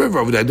me over the river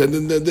over there.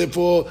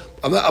 Therefore,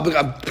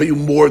 I'll pay you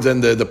more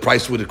than the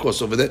price would it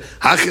cost over there.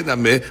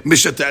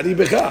 Mishatari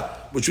Becha.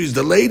 Which means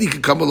the lady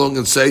could come along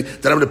and say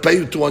that I'm going to pay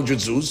you 200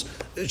 zuz.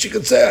 She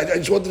could say, I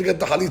just wanted to get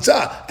the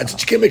halitza. And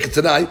she can't make it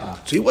tonight.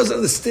 So he wasn't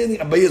understanding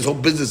Abaye's whole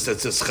business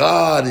that says, you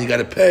got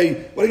to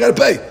pay. What do you got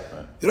to pay?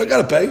 You don't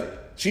got to pay.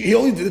 She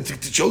only did it to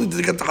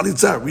get the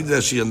halitza. Read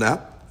that she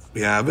now.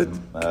 We have it.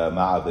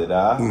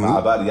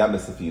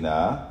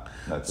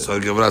 So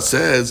the Gemara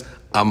says,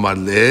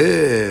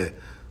 Amaleh.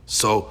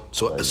 So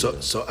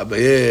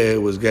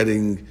Abaye was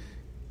getting,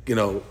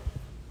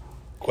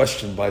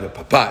 questioned by the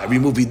Papa. Every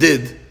move he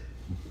did,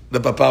 the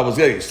Papa was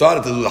getting. He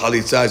started to do the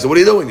halitza. He said, what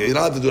are you doing? You're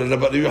not to do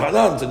it. You're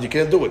Hanan, said you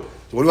can't do it.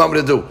 So what do you want me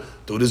to do?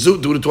 Do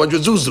the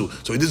 200 zuzu.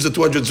 So he did the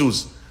 200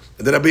 zuz.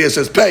 And then Abaye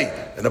says, pay.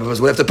 And the Papa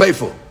says, what do you have to pay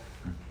for?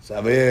 So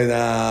Abaye,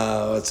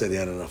 let's say he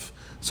had enough.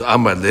 So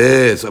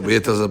Amaleh, so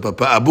Abaye tells the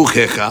Papa, Abu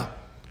Checha,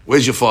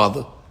 where's your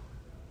father?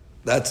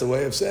 That's the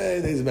way of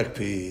saying he's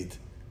Makpid.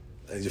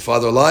 Is your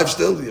father alive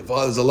still? Your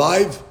father's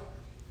alive?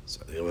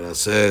 So the Gemara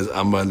says,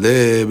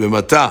 Amaleh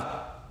b'mata.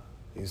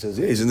 He says,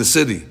 yeah, he's in the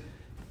city.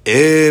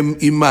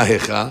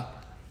 Imahecha.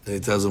 And he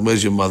tells him,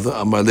 where's your mother?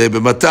 Amaleh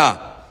b'mata.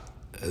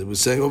 As we're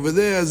saying over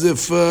there, as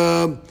if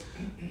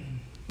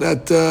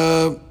that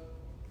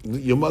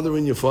your mother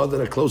and your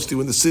father are close to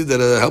you in the city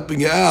that are helping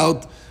you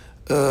out,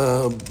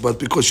 but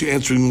because you're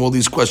answering all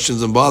these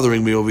questions and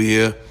bothering me over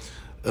here,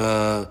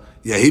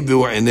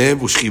 Yahibu Enev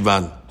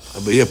Ushkivan.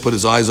 Abaye put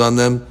his eyes on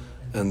them,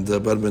 and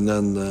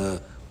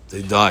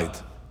they died.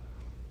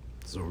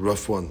 It's a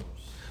rough one.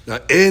 Now,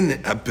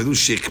 in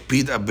Apirush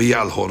Shekpid Abaye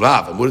al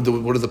Horav. And what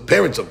did the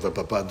parents of the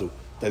Papa do?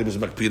 That he was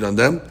makpid on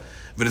them.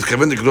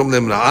 ונתכוון לגרום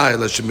להם רעה,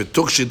 אלא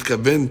שמתוך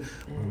שהתכוון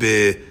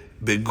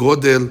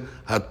בגודל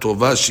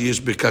הטובה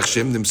שיש בכך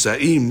שהם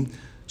נמצאים,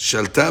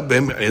 שלטה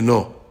בהם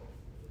עינו.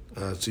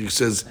 So he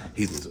says,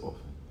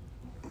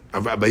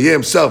 Abaye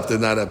himself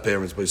did not have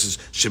parents, but he says,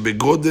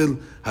 שבגודל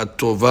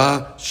הטובה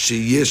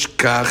שיש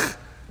כך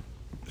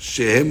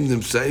שהם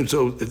נמצאים,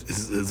 so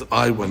his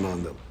eye went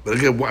on them. But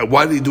again,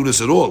 why did he do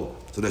this at all?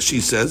 So that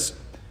she says,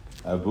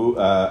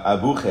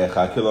 אבו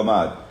חכה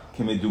כלומד,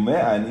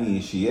 כמדומה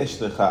אני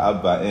שיש לך אב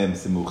ואם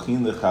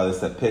סמוכים לך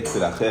לספק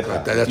צרכיך.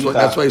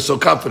 That's why you're so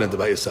confident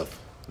about yourself.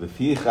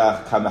 לפיכך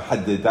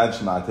כמחדדן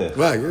שמעתך.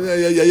 Right,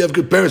 you have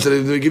good parents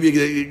that give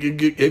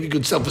you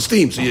good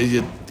self-esteem, so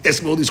you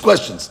ask me all these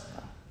questions.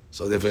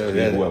 So therefore,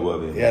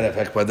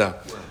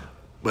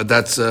 but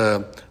that's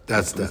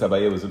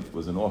Abaye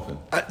was an orphan.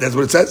 That's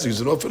what it says. He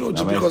was an orphan, or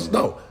just because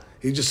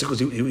he just because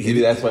he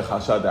maybe that's why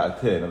Chashad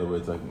Da'ateh. In other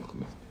words, like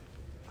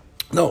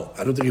no,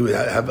 I don't think he would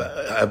have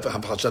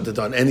Chashad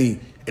Da'ateh on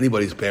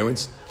anybody's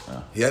parents.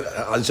 He had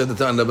Chashad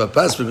Da'ateh on the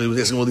Papas because he was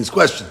asking all these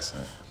questions.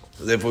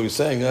 So therefore, he's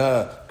saying,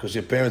 because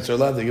your parents are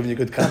alive, they're giving you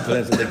good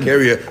confidence and they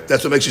carry you.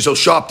 That's what makes you so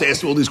sharp to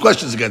ask all these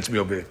questions against me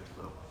over here.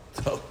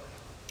 So.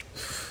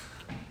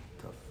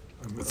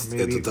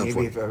 Maybe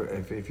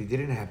if he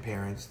didn't have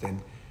parents,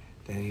 then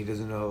he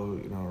doesn't know,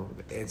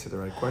 answer the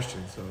right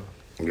question. So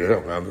yeah,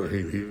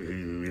 he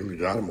really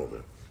got him over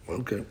there.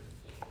 Okay.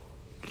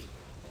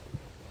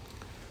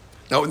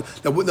 Now,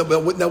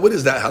 what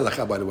is that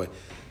halakha? By the way,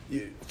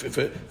 if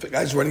a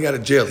guy's running out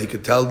of jail, he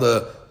could tell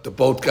the the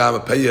boat guy, I'm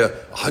going to pay you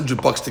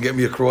 $100 to get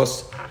me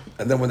across.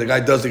 And then when the guy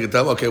does, they can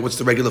tell him, okay, what's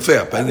the regular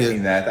fare? I didn't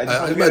mean that.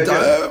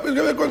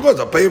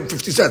 I'll pay him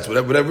 50 cents,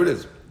 whatever it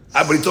is.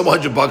 But he told me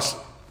 $100.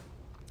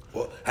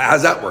 Well,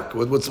 how's that work?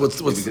 What's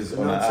because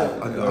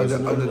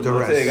under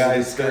duress. Let's say a guy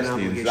is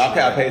thirsty. Okay,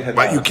 I'll pay $10.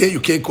 Right, you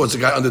can't cause a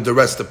guy under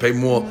duress to pay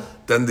more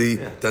than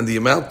the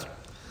amount.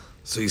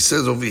 So he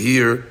says over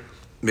here,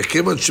 that's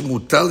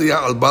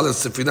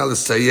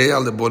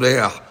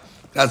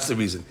the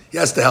reason. He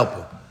has to help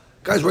him.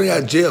 Guy's running out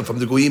of jail from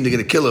the goyim, they're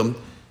going to kill him.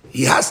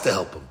 He has to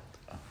help him.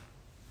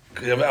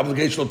 You have an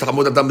obligation to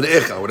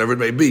whatever it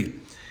may be.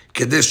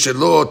 He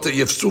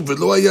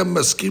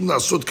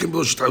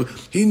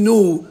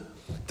knew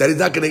that he's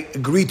not going to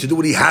agree to do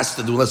what he has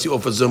to do unless he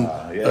offers him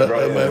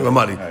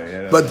money.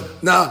 But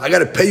now I got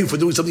to pay you for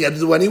doing something you had to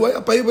do anyway.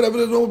 I'll pay you whatever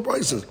the normal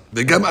price is.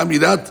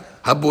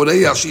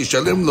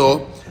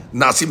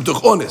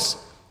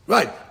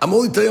 Right. I'm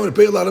only telling you I'm going to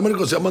pay a lot of money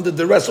because I'm under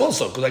duress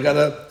also, because I got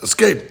to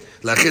escape.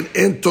 לכן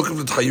אין תוקף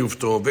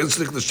להתחייבותו ואין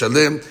צריך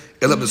לשלם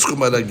אלא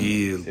בסכום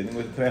הרגיל.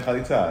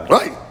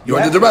 Right. You're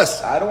under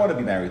duress. I don't want to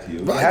be married to you.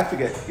 Right. You have to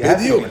get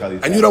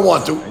chalitza. And you don't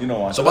want to.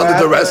 So I'm under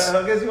duress.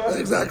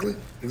 Exactly.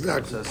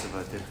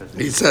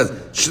 He says,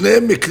 שני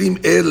מקרים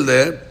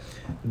אלה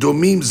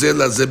דומים זה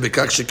לזה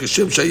בכך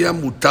שכשם שהיה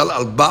מוטל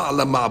על בעל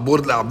המעבור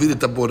להעביר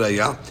את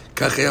הבוריה,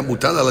 כך היה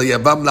מוטל על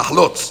היבם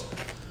לחלוץ.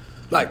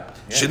 Right.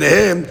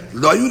 שניהם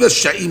לא היו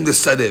רשאים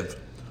לסרב.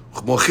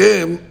 כמו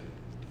כן,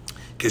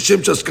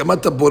 כשם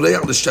שהסכמת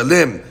הבורח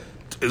לשלם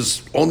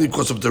is only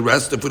because of the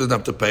rest, if we didn't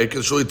have to pay,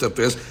 כדי שלא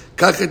יתפס,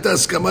 כך הייתה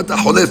הסכמת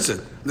החולצת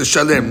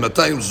לשלם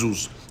 200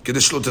 זוז,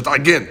 כדי שלא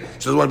תתעגן,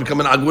 שזה want to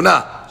become an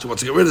עגונה, she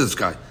wants to get rid of this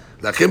guy.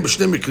 לכן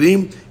בשני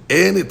מקרים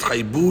אין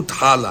התחייבות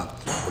חלה.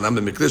 אולם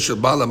במקרה של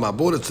בעל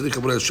המעבור, צריך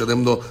הבורח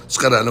לשלם לו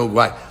שכר הנהוג.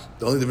 Right.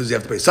 The only difference is you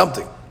have to pay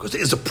something, because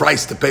there is a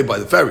price to pay by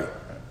the ferry.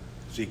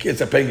 So you can't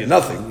start paying you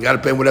nothing. You got to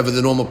pay whatever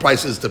the normal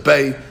price is to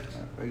pay.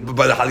 But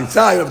by the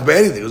halitza, you don't have to pay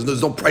anything.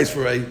 There's no price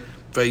for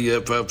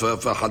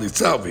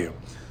halitza over here.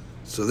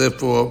 So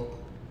therefore,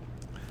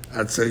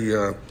 I'd say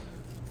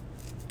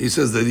he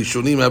says that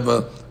Rishonim have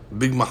a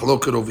big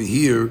mahloket over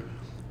here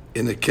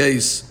in the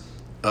case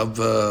of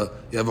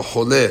you have a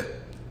choleh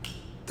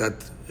that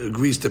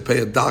agrees to pay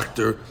a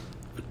doctor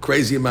a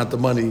crazy amount of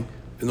money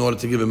in order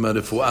to give him a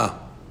refuah.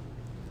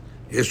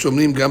 יש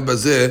אומרים גם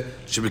בזה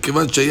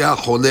שבכיוון שהיה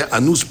החולה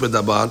אנוס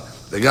בדבר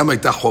וגם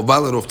הייתה חובה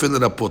לרופא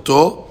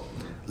לרפאותו,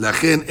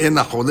 לכן אין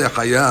החולה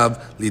חייב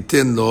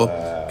ליתן לו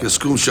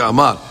כסכום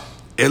שאמר,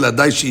 אלא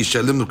די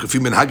שישלם לו כפי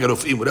מנהג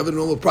הרופאים, whatever the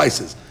normal price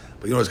is.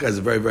 But you know, this guy's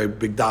a very, very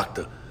big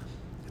doctor.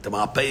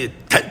 I'll pay you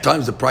 10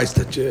 times the price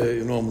that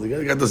you normally get.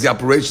 The guy does the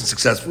operation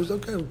successful.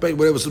 Okay, I'll pay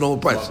whatever's the normal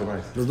price.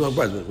 There's no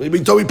price.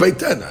 You told me pay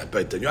 10. I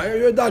paid 10.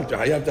 You're a doctor.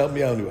 You have to help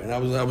me out anyway. And I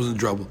was in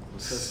trouble.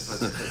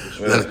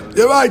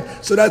 You're right.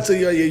 So that's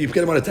you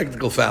get him on a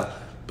technical foul.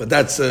 But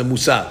that's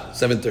Musar,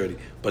 7:30.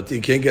 But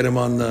you can't get him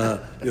on,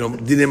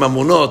 Dine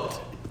Mamonot.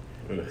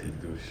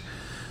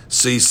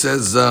 So he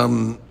says,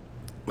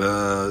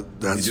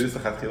 that's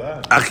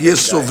אך יש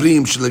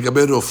סוברים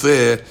שלגבי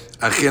רופא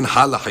אכן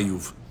חל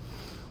החיוב.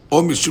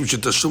 או משום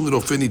שתשלום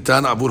לרופא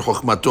ניתן עבור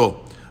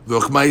חוכמתו,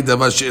 וחוכמה היא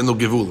דבר שאין לו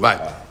גבול.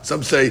 Right.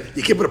 Some say,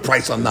 you can't put a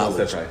price on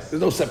knowledge.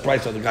 There's no set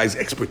price on the guy's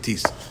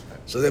expertise.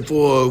 So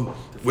therefore,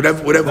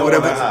 whatever.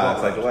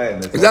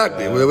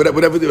 Exactly.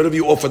 Whatever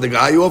you offer the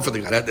guy, you offer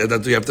the guy. That's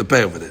what you have to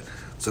pay over there.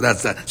 So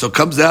that's that. So it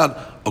comes out,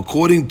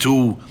 according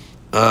to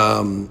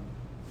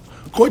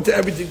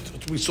everything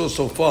we saw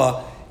so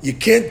far, you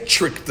can't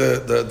trick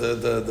the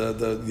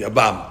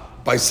Yabam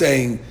by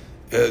saying,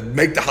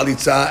 make the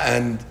halitza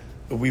and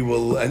we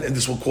will, and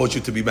this will cause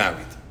you to be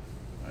married.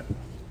 Right.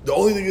 The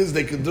only thing is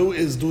they can do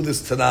is do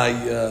this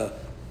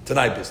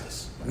tonight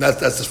business. And that's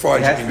as far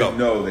as you can go.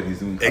 Know that he's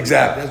doing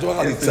exactly. That's what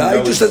halitza.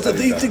 He just says that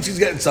he thinks he's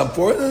getting some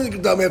for it, and then you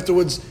can tell me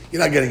afterwards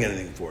you're not getting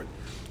anything for it.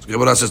 So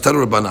Gemara says,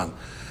 "Tanu Rabbanan,"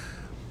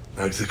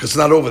 because it's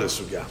not over this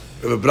sugya.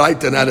 We have a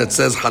bright and that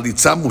says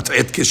halitza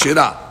mut'et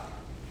keshira.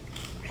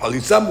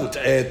 Halitza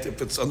mut'et if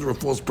it's under a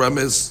false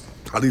premise.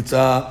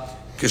 Halitza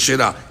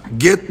keshira.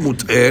 Get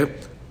mut'eh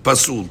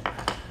pasul.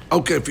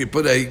 Okay, if you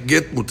put a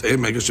get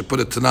mut'eh, I guess you put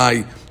a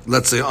tanai,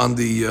 let's say on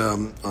the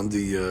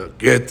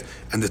get,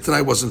 and the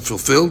tanai wasn't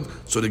fulfilled,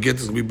 so the get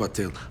is going to be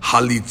batel.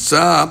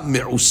 Halitza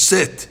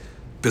me'uset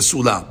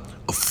pesula.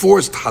 A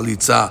forced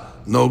halitza,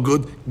 no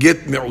good.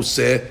 Get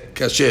me'useh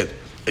kasher.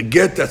 A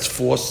get that's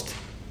forced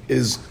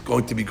is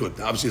going to be good.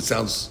 Now, obviously, it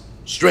sounds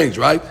strange,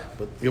 right?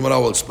 But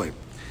Gemara will explain.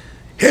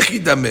 Hechi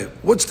dameh.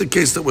 What's the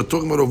case that we're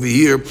talking about over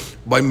here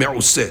by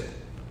me'useh?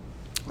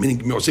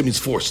 Meaning me'useh means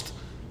forced.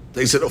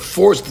 They said a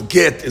forced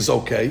get is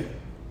okay,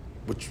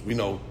 which we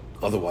know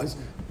otherwise.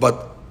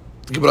 But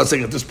the Gemara is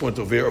saying at this point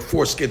over here, a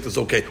forced get is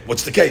okay.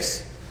 What's the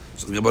case?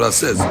 So the Gemara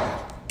says,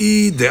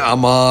 I de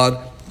amar,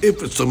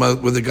 if it's where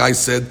the guy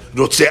said,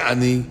 Rotze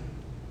ani,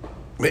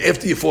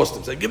 after you forced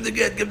him, say, give the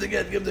get. Okay,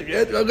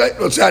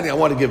 Rotze ani, I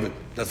want to give it.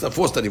 That's not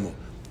forced anymore.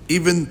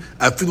 Even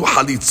afilu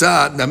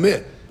halitza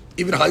nameh,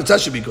 even halitza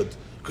should be good.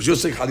 Because you're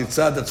saying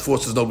halitza that's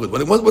forced is no good.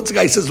 Once the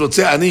guy says,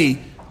 Rotze ani,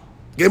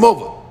 game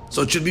over.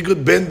 So it should be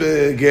good ben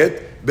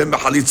beget, ben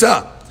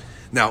behalitza.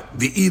 Now,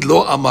 the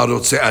lo amar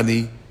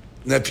rotze'ani,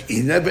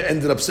 he never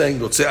ended up saying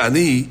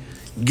rotze'ani,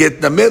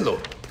 get namelo.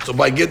 So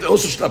by get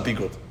also should not be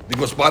good.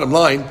 Because bottom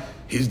line,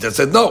 he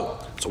said no.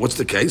 So what's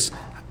the case?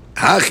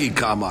 Hachi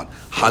ka'amar,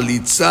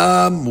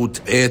 halitza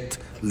mut'et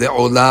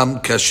le'olam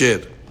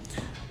kasher,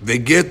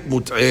 veget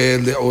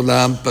mut'et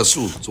le'olam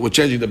pasul. So we're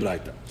changing the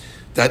braita.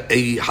 That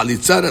a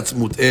halitza that's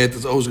mut'et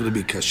is always going to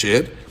be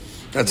kasher.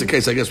 That's the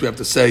case, I guess we have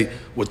to say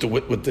with the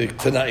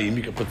Tanaim,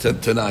 you can put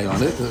Tanai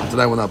on it.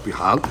 Tanai will not be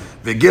hal.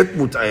 Veget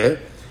mut'eh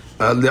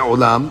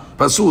le'olam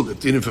pasul.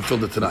 If you didn't fulfill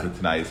the Tanai.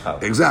 Tanai is hal.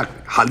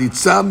 Exactly.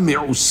 Halitza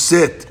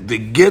me'uset.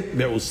 Veget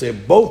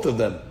me'uset. Both of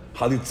them.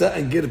 Halitza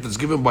and get, if it's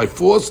given by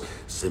force,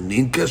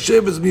 semnin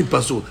kasher, semnin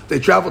pasul. They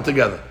travel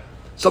together.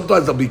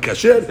 Sometimes they'll be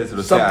kasher,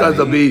 sometimes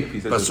they'll be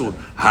pasul.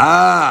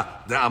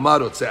 Ha, the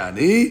amarot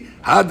se'ani,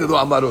 ha, the lo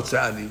amarot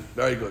se'ani.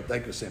 Very good,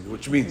 thank you, Sammy.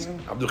 Which means,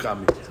 Abdul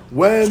Khamli,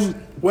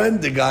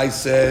 when the guy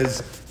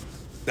says,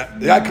 the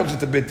guy comes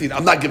into Bet Din,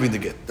 I'm not giving the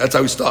get. That's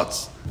how he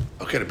starts.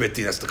 Okay, the Bet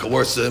Din has to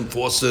coerce him,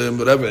 force him,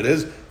 whatever it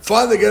is.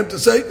 Finally get him to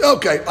say,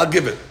 okay, I'll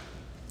give it.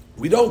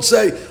 We don't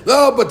say,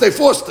 no, but they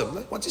forced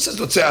him. Once he says,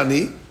 lo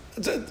se'ani,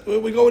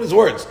 we go with his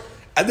words.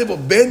 And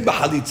then ben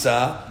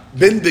b'halitza,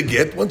 ben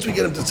beget, once we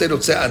get him to say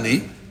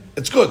rotze'ani,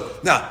 it's good.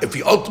 Now, if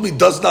he ultimately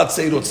does not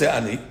say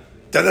rotze'ani,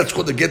 then that's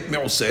called a get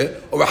me'useh,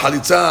 or a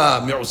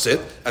halitza me'useh,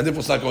 and therefore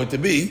it's not going to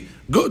be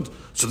good.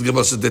 So to give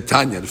us the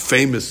Tanya, the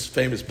famous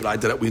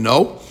braita that we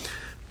know,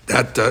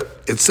 that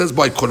it says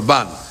by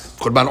korban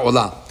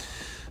olah,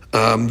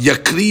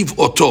 yakriv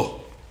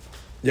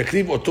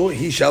oto,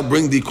 he shall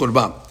bring the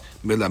korban.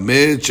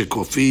 Melamed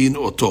shekofin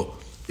oto.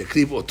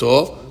 Yakriv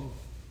oto,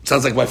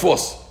 sounds like by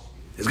force.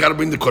 He's got to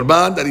bring the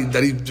korban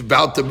that he's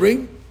about to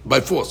bring by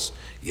force.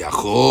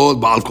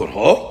 Yachol ba'al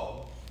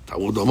korho,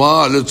 ta'ud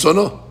omar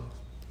l'tzono.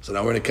 So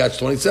now we're in catch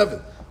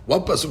 27.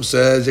 One pasuk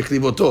says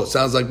yakriv oto,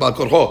 sounds like ba'al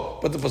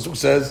korho, but the pasuk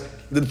says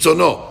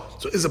l'tzono.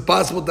 So is it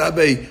possible to have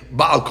a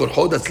ba'al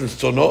korho that's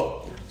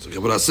l'tzono? So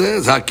Gemara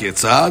says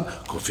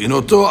ha'ketzad kofin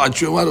oto ad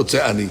she'omar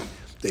rotze'ani.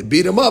 They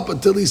beat him up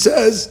until he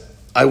says,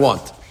 I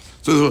want.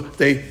 So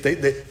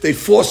they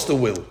force the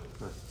will.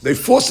 They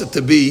force it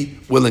to be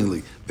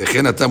willingly.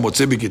 וכן אתה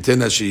מוצא בקטעי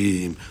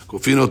נשים,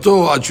 כופין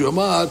אותו עד שהוא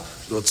אמר,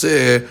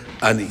 רוצה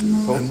אני.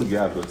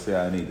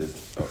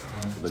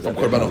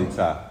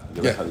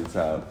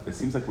 It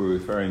seems like we're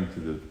referring to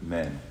the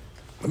men.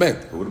 The men.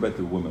 But what about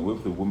the woman? What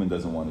if the woman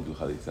doesn't want to do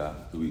chalitza?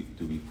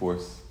 Do we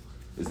force?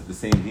 Is it the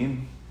same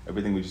din?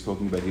 Everything we're just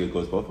talking about here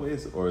goes both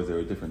ways, or is there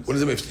a difference? What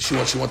does it mean? She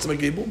wants to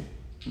make a yibum?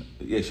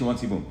 Yeah, she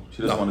wants yibum.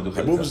 She doesn't want to do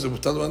chalitza. Yibum is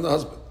the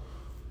husband.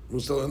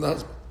 Who's telling the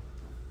husband?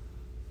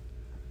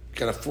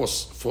 Can I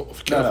force? So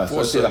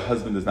let's say the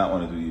husband does not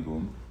want to do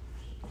yibum.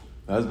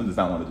 The husband does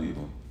not want to do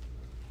yibum,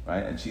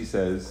 right? And she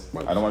says,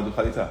 "I don't want to do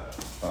chalitza.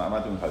 Well, I'm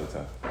not doing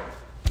chalitza."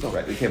 No.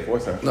 Right? They can't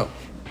force her. No.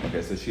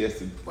 Okay, so she has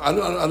to. I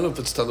don't know if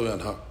it's totally on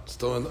her. It's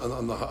still on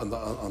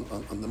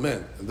the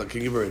man. And they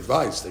can give her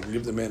advice. They can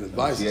give the man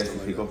advice. She has to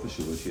take off the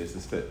shoe. She has to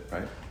spit,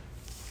 right?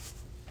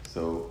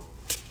 So,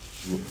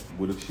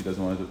 what if she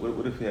doesn't want to do?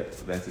 What if we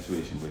have that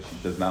situation where she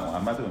does not want?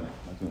 I'm not doing it.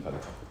 I'm not doing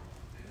chalitza.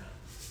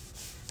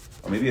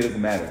 Or maybe it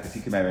doesn't matter because he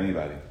can marry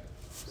anybody.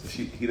 So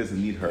he doesn't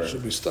need her.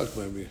 Should be stuck,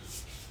 maybe.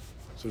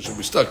 So she should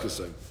be stuck, you're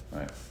saying.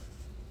 Right.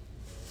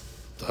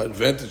 To her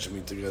advantage, I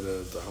mean, to get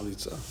the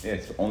halitza. Yeah,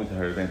 it's only to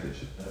her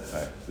advantage.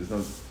 Right. There's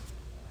no.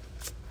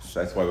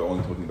 That's why we're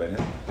only talking about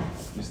him.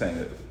 I'm just saying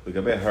that, like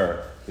about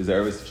her, is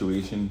there ever a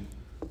situation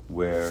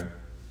where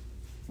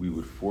we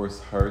would force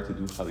her to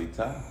do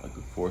chalitza? Like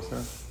we force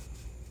her?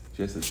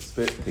 She has to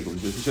spit, take over.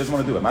 She doesn't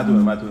want to do it.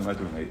 I'm not doing it.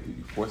 Right?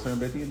 You force her in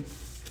Bet Din?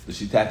 Does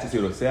she tax to say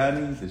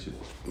Roseani?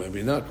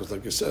 Maybe not, because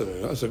like you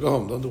said, I said, go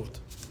home, don't do it.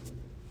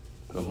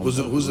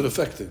 Who's it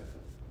affecting?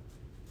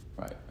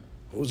 Right.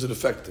 Who's it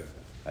affecting?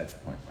 That's the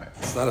point, right.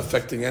 It's not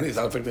affecting it's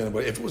not affecting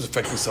anybody. If it was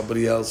affecting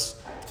somebody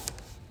else.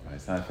 Right,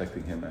 it's not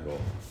affecting him at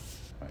all.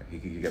 Right, he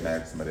could get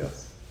married to somebody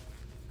else.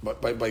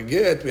 But by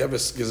get, we have a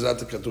Gezrat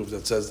Katuv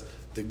that says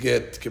the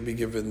get can be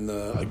given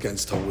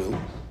against her will.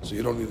 So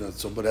you don't need that.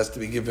 So, but it has to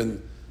be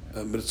given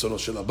Miritzono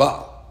Shel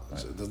Abal.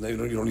 So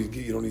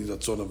you don't need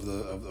that sort of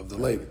the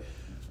lady.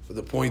 But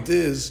the point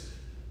is,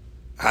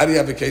 how do you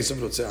have a case of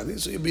Rotze'ani?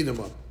 So you beat him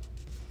up.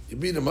 You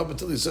beat him up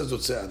until he says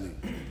Rotze'ani.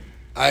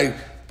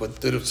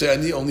 But the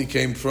Rotze'ani only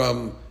came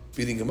from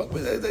beating him up.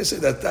 But they say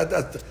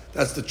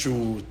that's the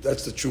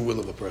true will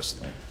of a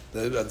person.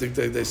 I think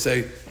they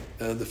say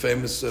the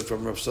famous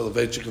from Rav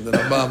Soloveitchik and the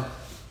Rambam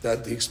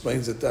that he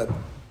explains that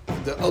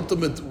the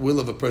ultimate will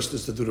of a person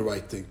is to do the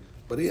right thing.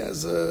 But he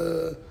has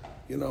the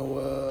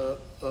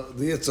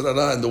Yetzer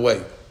Hara in the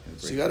way.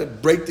 So you got to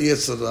break the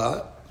Yetzer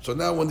Hara. So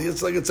now when the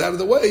Yetzer Hara gets out of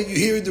the way, you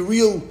hear the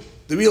real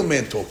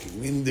man talking. I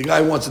mean, the guy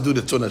wants to do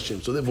the Tzon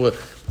Hashem. So therefore,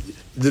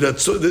 the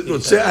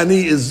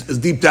Rotze'ani is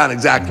deep down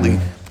exactly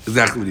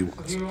what he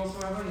wants. You also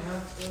have the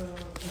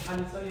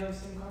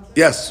same concept?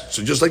 Yes.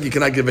 So just like you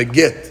cannot give a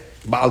get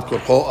Ba'al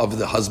Korcho of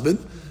the husband,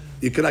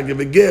 you cannot give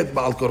a get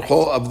Ba'al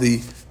Korcho of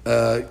the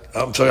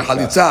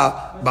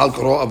Halitza Ba'al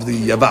Korcho of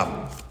the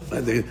Yavam.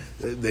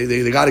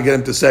 They got to get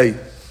him to say,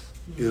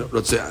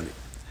 Rotzeh ani.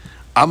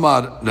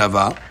 Amar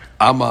Rava,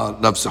 Amar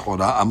Rav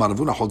Sechora, Amar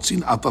Ravuna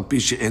Chotzin Afa Pi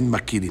She'en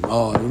Makirim.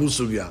 Oh, new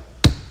sugya.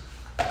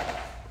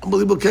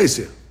 Unbelievable case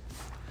here.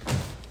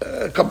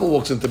 A couple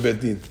walks into Beit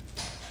Din.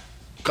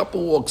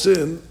 Couple walks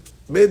in.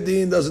 Beit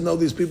Din doesn't know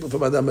these people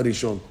from Adam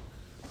Rishon,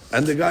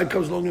 and the guy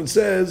comes along and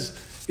says,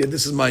 "Yeah,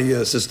 this is my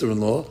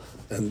sister-in-law,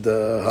 and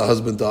her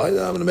husband died.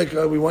 I'm going to make.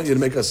 We want you to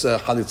make us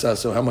halitzah.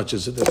 So how much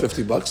is it?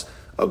 $50.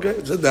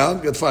 Okay, sit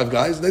down. Get 5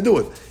 guys, and they do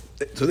it.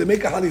 So they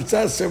make a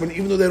halitzah ceremony,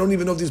 even though they don't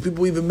even know if these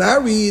people even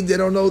married. They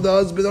don't know the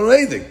husband or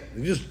anything.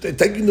 They're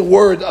taking the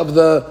word of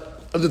the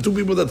 2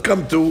 people that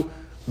come to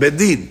Beit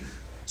Din.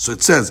 So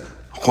it says,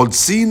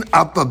 "Chotzin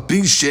apa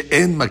pi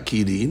she'en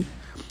makirin,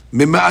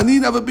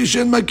 mema'anin apa pi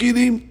she'en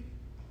makirin."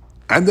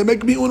 And they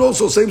make mi'un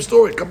also, same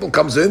story. A couple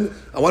comes in,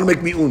 I want to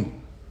make mi'un.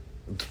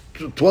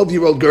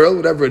 12-year-old girl,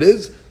 whatever it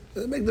is,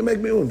 they make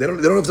mi'un. They don't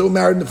know if they were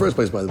married in the first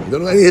place, by the way. They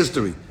don't know any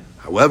history.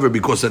 However,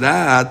 because of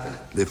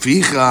that,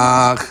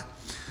 lefichach,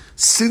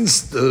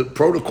 since the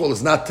protocol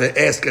is not to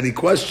ask any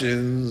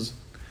questions,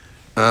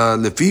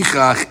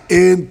 lefichach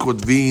en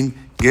kotvin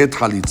get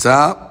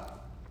halitza,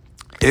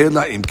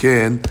 ela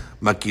imken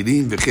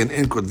makirin, v'chen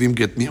en kotvim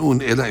get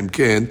mi'un, ela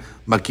imken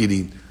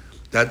makirin.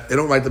 That they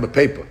don't write them a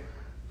paper.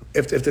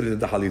 After they did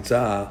the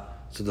halitzah,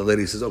 so the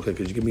lady says, "Okay,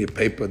 could you give me a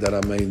paper that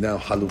I'm now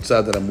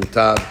halutza, that I'm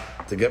mutar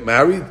to get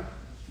married?"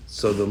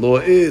 So the law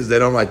is they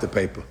don't write the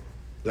paper.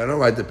 They don't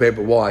write the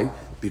paper. Why?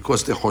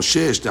 Because the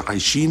choshesh, the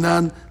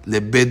haishinan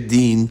lebet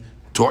din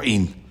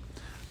to'in.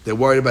 They're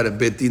worried about a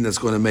bet din that's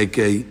going to make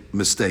a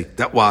mistake.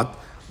 That what?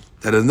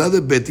 That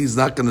another bet din is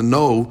not going to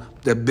know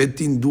that bet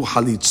din do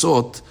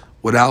halitzot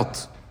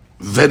without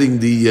vetting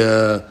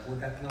the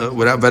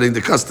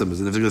customers.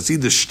 And if they're going to see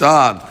the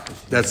shtar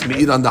that's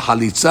me'ir on the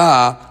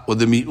halitza or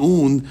the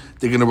mi'un,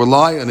 they're going to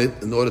rely on it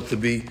in order to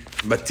be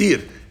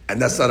matir.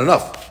 And that's not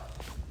enough.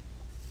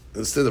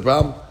 Understand the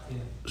problem?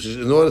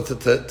 In order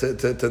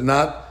to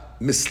not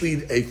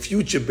mislead a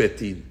future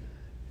betin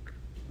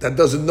that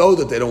doesn't know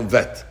that they don't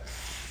vet.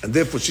 And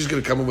therefore she's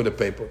going to come in with a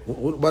paper.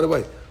 By the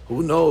way,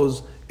 who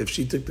knows if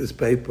she took this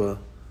paper,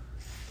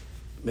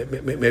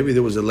 maybe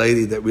there was a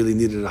lady that really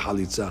needed a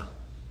halitza.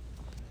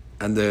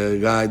 And the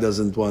guy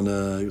doesn't want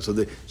to, so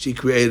she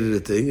created a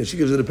thing, and she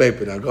gives it a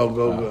paper now.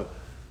 Go.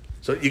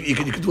 So you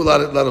can do a lot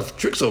of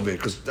tricks over here,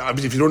 because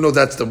obviously if you don't know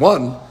that's the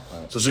one,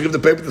 so she'll give the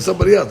paper to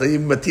somebody else. Then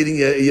you're matiring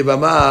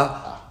yevama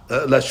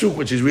lashuk,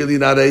 which is really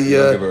not a.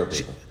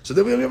 So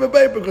then we don't give a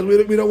paper because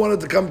we don't want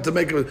it to come to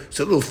make it.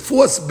 So it'll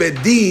force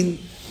Bedin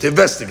to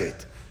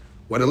investigate.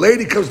 When a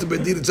lady comes to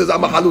Bedin and says,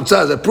 "I'm a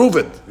halutza," I prove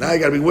it. Now you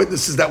got to be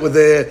witnesses that were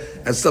there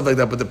and stuff like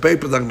that. But the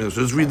paper's not going to.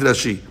 So just read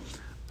Rashi.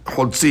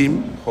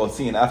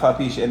 חולצין, אף על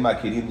פי שאין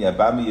מכירים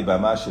יבם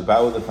מיבמה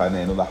שבאו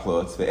לפנינו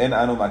לחלוץ, ואין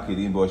אנו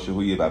מכירים בו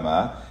שהוא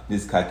יבמה,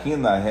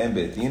 נזקקים להם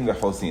בית דין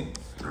וחולצין.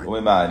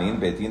 וממענין,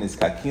 בית דין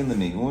נזקקים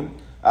למיון,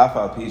 אף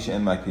על פי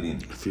שאין מכירים.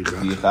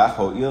 לפיכך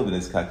הואיל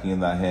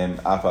ונזקקים להם,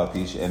 אף על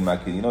פי שאין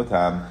מכירים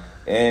אותם,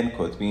 אין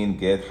כותבים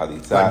גט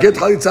חליצה. Get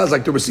halitza is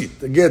like the receipt.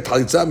 The get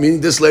halitza,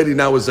 meaning this lady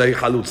now is a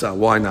halutza.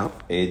 Why not?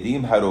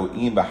 עדים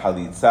הרואים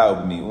בחליצה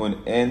ובמיון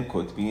אין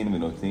כותבים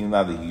ונותנים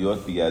לה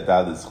להיות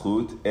בידה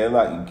לזכות,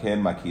 אלא אם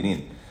כן מכירים,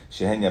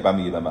 שהן יבם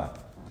מיבמה.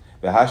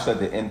 והשלה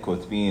דאין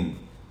כותבים,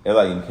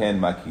 אלא אם כן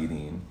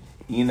מכירים,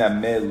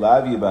 אינמה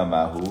לאו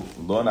יבמה הוא,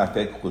 לא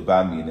נפק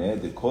חובה מיניה,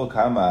 דכל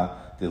כמה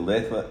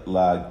דלת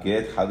לה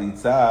גט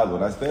חליצה, לא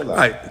נסבר לה.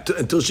 Right,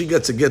 until she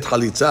gets a get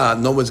halitza,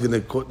 no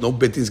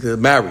betin's going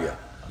to marry her.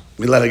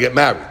 We let her get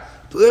married.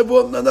 So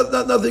therefore,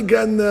 nothing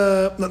can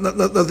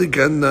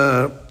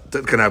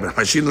happen.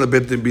 Hashin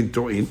lebetin bin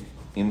to'in.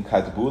 אם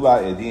כתבו לה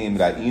עדים,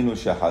 ראינו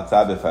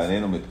שחלצה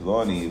בפנינו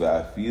מפלוני,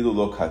 ואפילו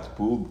לא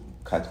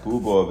כתבו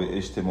בו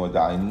ואשתמו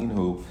דענין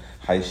הוא,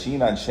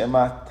 חיישינן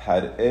שמא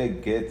תראה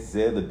גט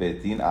זה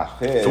לבית דין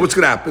אחר. So what's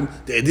going to happen?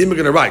 The edim are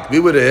going to write. We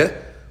were there.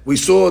 We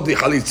saw the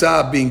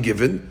chalitza being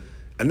given,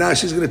 and now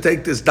she's going to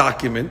take this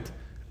document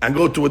and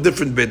go to a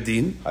different beit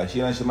din.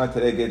 חיישינן שמא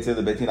תראה גט זה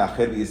לבית דין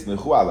אחר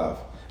ויסמכו עליו,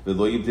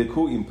 ולא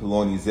יבדקו אם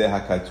פלוני זה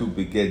הכתוב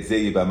בגט זה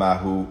יבמה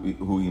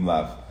הוא אם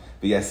לאו.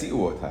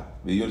 ויסיעו אותה,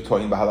 ויהיו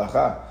טועים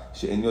בהלכה,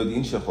 שאין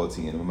יודעים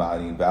שחולצין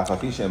ומערים, ואף על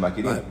פי שהם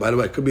מכירים. By the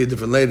way, it could be a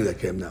different lady that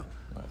came now.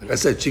 Like I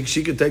said,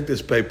 she can take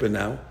this paper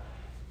now.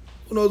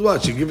 Who knows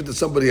what? She give it to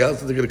somebody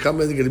else, and they're going to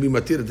come in, they're going to be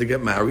matir to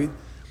get married.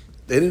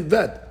 They didn't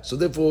vet. So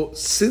therefore,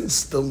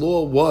 since the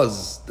law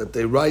was that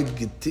they write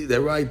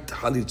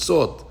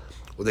halitzot,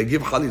 or they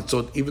give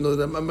halitzot, even though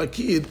they're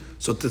makir,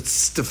 so to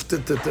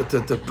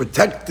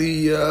protect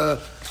the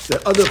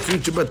other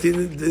future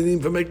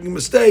matirim from making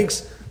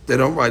mistakes, they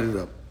don't write it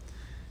up.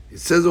 It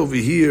says over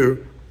here,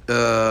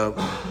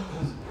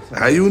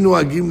 "Hayu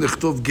noagim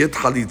lechtov get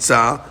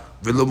halitza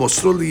velo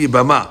mosro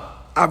liyibama."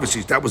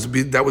 Obviously,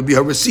 that would be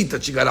her receipt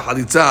that she got a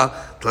halitza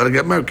to let her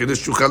get married.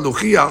 Kedesh shuchal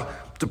lochiyah,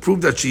 to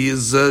prove that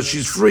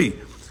she's free.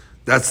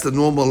 That's the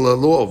normal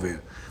law over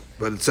here.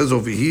 But it says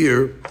over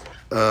here,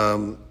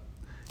 "Gam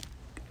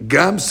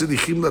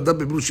selichim ladab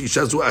bebru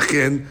sheisha zu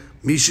achen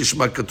מי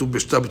ששמה כתוב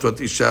בשטר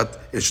בתורת אישה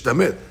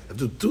אשתמר. Have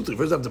to do two things.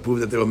 First, I have to prove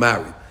that they were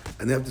married,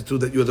 and they have to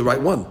prove that you're the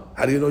right one.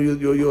 How do you know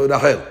you're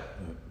Rachel?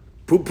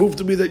 Prove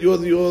to me that you're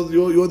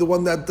the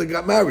one that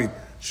got married.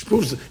 She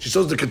proves. She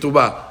shows the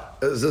ketubah.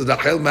 Says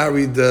Rachel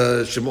married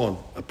Shimon.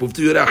 I prove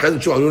to you Rachel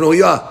and Shimon. I don't know who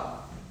you are.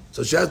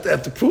 So she has to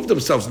have to prove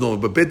themselves knowing.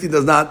 But Beit Din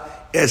does not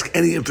ask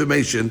any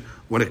information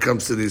when it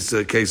comes to these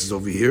cases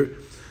over here.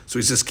 So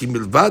he says, "Ki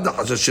milvad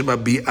hashashema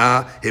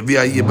bi'a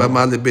hevia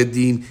yibama lebeit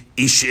din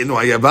ish eno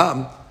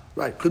hayavam."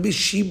 Right? Could be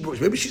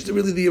maybe she's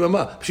really the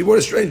yibama. She brought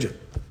a stranger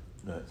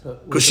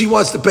because she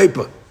wants the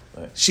paper.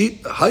 Right.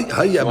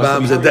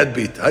 Hayabam is a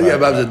deadbeat.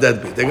 Hayabam is a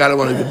deadbeat. They gotta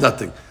want to give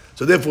nothing.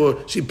 So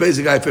therefore, she pays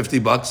the guy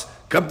 $50.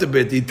 Come to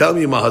Beit Din, tell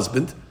me you're my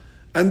husband,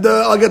 and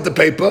I'll get the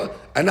paper.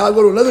 And now I'll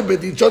go to another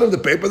Beit Din, show them the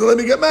paper, then let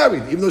me get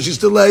married, even though she's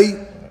still a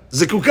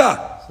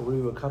zikukah. So what are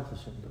you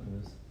accomplishing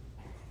doing this?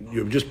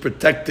 You're just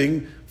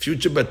protecting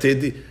future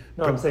batedi.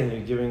 No, I'm saying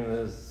you're giving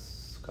this.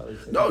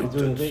 No,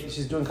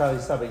 she's doing Kali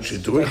Saba.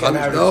 She's doing Kali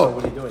Saba. No,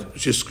 what are you doing?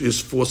 She's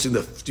forcing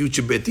the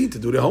future Beit Din to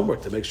do their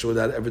homework to make sure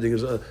that everything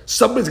is.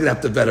 Somebody's going to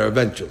have to vet her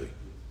eventually.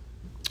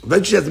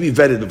 Eventually, she has to be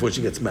vetted before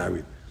she gets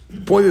married.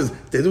 The point is,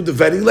 they do the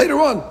vetting later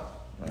on.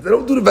 They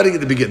don't do the vetting at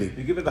the beginning.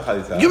 You give it the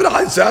Chalitza. Give it a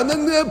Chalitza and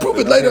then prove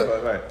it later.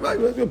 Right,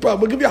 no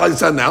problem. We'll give you a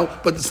Chalitza now,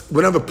 but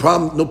whenever no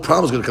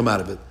problem is going to come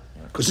out of it.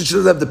 Because she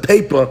doesn't have the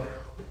paper.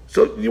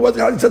 So you want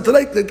the Chalitza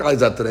today? Take the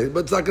Chalitza today.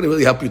 But it's not going to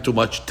really help you too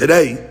much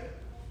today.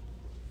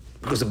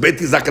 Because the Beit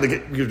Din is not going to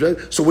get you.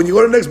 So when you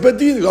go to the next Beit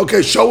Din, you go,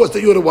 okay, show us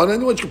that you're the one.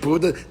 And once you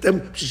prove it,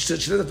 then she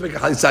doesn't have to make a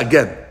Chalitza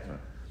again.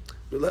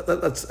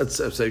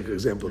 Let's say an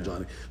example,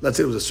 Johnny. Let's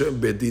say it was a certain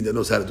Beit Din that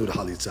knows how to do the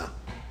Chalitza.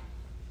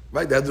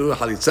 Right? They have to do the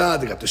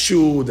Chalitza, they got the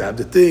shoe, they have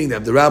the thing, they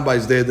have the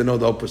rabbis there, they know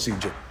the whole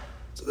procedure.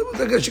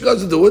 So she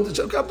goes to do it,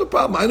 she goes, okay, no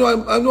problem. I know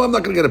I'm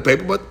not going to get a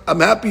paper, but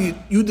I'm happy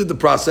you did the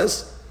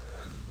process.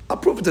 I'll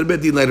prove it to the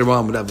Beit Din later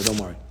on, whatever, don't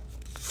worry.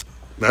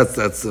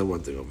 That's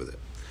one thing over there.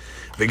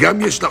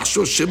 וגם יש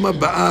לחשוש שמא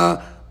באה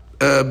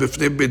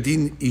בפני בית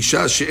דין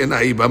אישה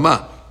שאינה יבמה.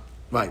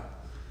 Right.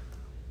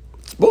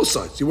 Both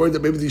sides. You're worried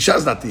that maybe the isha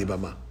is not the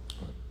yibama.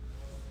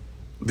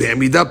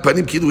 בעמידה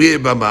פנים כאילו היא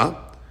יבמה,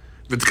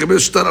 ותקבל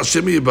שטר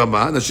השם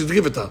יבמה, and she's to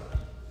give it to her.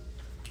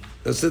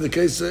 That's in the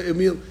case,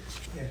 Emil.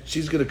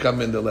 She's going to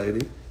come in, the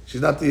lady.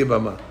 She's not the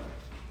yibama.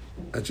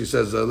 And she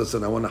says,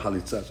 listen, I want a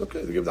halitza. It's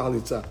okay, they give the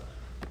halitza.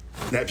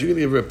 Now, if you're going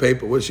to give her a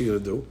paper, what is she going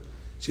to do?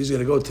 She's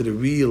going to go to the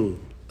real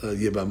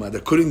yibama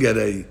that couldn't get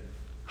a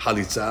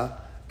halitza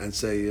and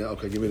say,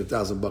 okay, give me the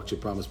 $1,000 you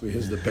promised me.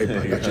 Here's the paper.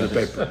 I got you the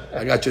paper.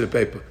 I got you the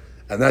paper.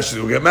 And now she's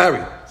going to get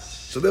married.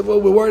 So therefore,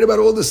 we're worried about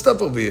all this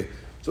stuff over here.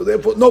 So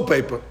therefore, no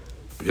paper.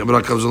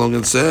 Yamra comes along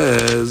and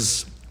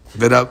says,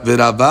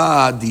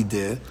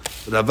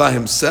 Rava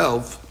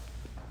himself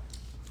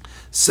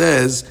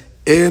says,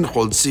 En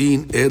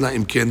cholzin ela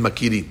imken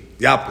makirim.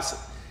 The opposite.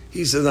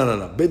 He says,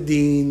 no. Beit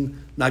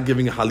Din not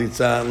giving a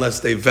halitza unless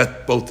they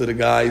vet both of the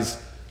guys,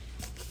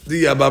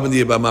 the Yabam and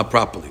the Yabama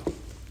properly.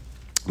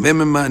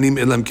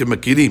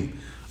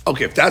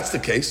 Okay, if that's the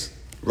case,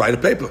 write a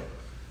paper.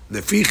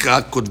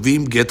 Leficha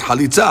kodvim get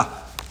halitza.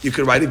 You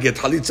can write a get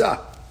halitza.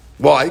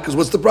 Why? Because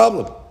what's the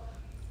problem?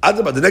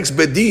 The next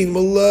Beit Din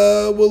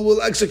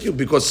will execute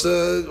because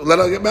let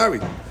her get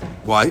married.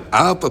 Why?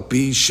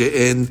 Apapi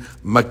she'en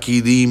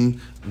makirim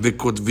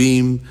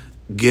v'kodvim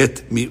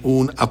get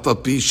mi'un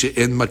apapi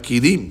she'en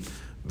makirim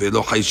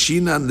ve'lo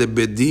hayshinan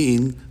leBeit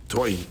Din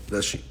to'im.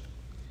 Rashi.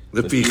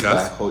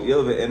 לפיכך, הואיל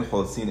ואין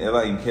חולצין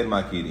אלא אם כן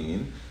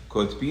מכירים,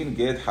 כותבים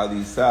גט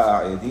חליצה,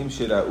 העדים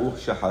שראו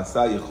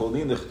שחסה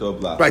יכולים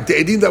לכתוב לה. Right, the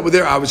edim that were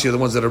there obviously are the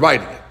ones that are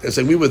writing it. They're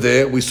saying we were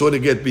there, we saw the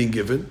get being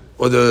given,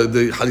 or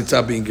the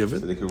chalitza being given.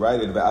 So they could write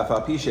it, ואף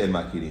על פי שאין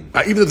מכירים.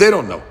 Even if they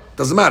don't know,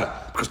 doesn't matter,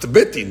 because the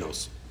Beit Din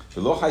knows.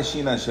 שלא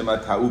חיישינן שמא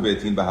טעו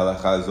בית דין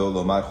בהלכה זו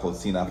לומר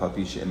חולצין אף על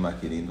פי שאין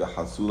מכירים,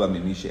 וחסו לה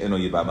ממי שאינו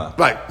יבמה.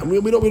 Right, and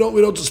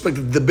we don't suspect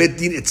that the Beit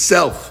Din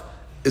itself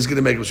is going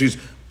to make it.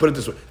 Put it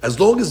this way: as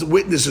long as the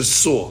witnesses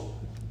saw,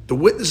 the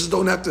witnesses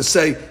don't have to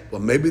say, "Well,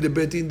 maybe the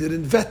Beit Din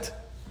didn't vet."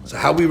 So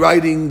how are we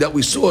writing that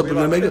we saw it? We're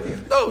going to make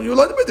it. No, you're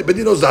allowed to Beit Din. Beit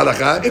Din knows the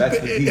halakha.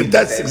 If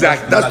that's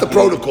exact, that's the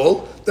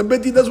protocol. Then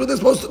Beit Din does what they're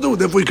supposed to do.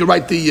 Therefore, you can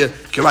write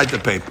the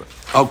paper.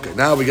 Okay,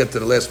 now we get to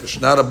the last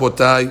Mishnah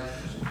Rabotai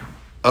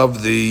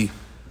of the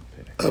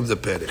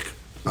Perek.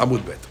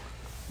 Amud Bet.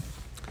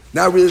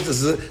 Now, really,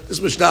 this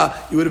Mishnah,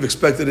 you would have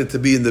expected it to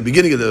be in the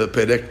beginning of the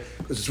Perek,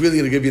 because it's really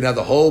going to give you now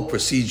the whole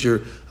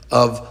procedure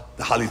of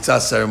the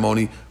Halitza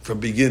ceremony from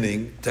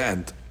beginning to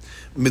end.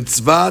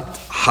 Mitzvat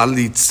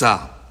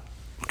Halitza.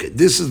 Okay,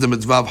 this is the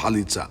mitzvah of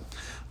Halitza.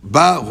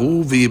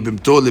 Ba'hu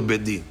v'yibimto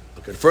leBeit Din.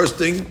 Okay, first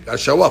thing, I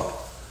show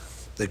up.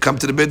 They come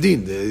to the Beit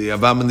Din, the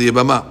Yavam and the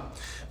Yabama.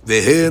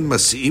 Vehen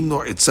masi'im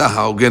no itzah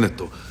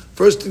ha'ogeneto.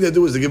 First thing they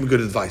do is they give them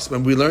good advice.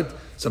 Remember we learned?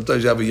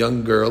 Sometimes you have a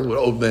young girl with an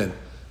old man.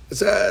 They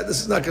say,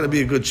 this is not going to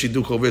be a good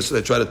shidduch over here, so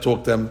they try to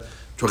talk them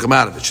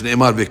out of it.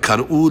 שנאמר,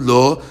 וקראו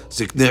לו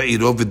זקני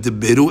עירו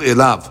ודברו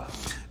אליו.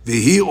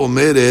 והיא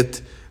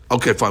אומרת,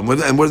 okay, fine,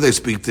 and what do they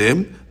speak to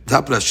him?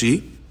 Tap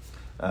Rashi.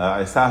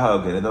 העשה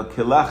ההוגנת,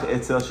 קילח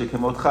עצר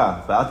שכמותך,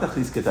 ואל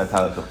תכניס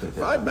קטטה לתוך ביתך.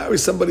 Right? Marry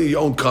somebody of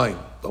your own kind.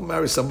 Don't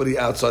marry somebody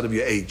outside of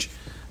your age.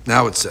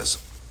 Now it says.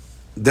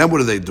 Then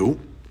what do?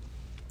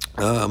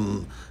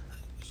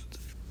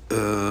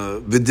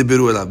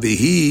 V'dibiru elav.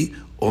 V'hi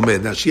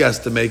omed. Now she has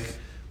to make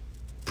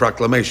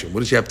proclamation.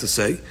 What does she have to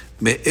say?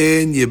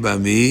 Me'en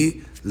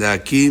yibami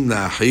la'akim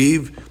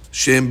la'achiv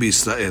shem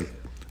b'Yisrael.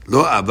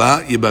 Lo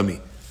abba yibami.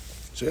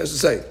 So he has to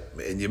say,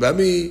 Me'en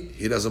yibami,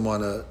 he doesn't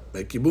want to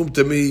make yibum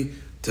to me,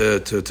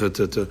 to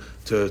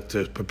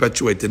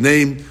perpetuate the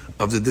name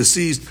of the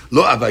deceased.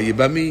 Lo abba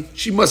yibami.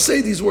 She must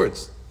say these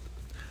words.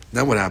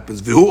 Then what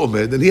happens? V'hu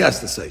omed. Then he has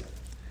to say,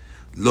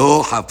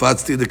 Lo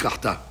hafatzti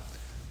dekachta.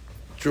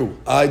 True,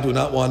 I do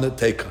not want to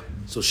take her.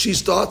 So she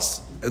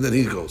starts, and then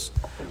he goes.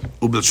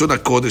 Ubelshon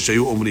HaKodesh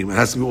hayu omrim. It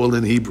has to be all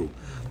in Hebrew.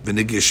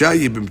 V'negesha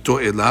yibimto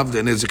elav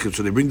le'nezekim.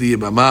 So they bring the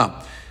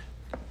yibama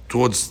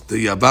towards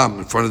the yabam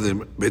in front of the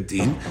bet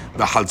din.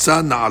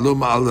 V'chalza na'alo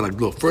ma'al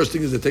raglo. First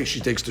thing is she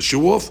takes the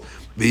shoe off.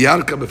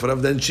 V'yarka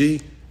b'farav. Then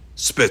she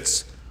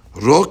spits.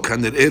 Rok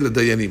hanir'eh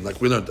le'dayanim.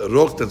 Like we learned, a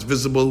rok that's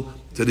visible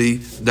to the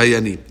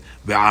dayanim.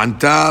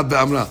 V'anta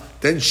v'amra.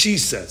 Then she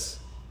says.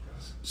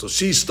 So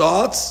she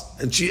starts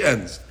and she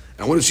ends.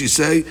 And what does she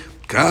say?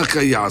 This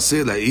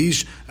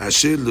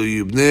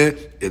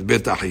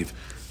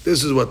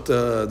is what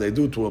they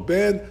do to a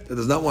man that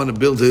does not want to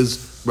build his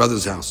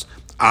brother's house.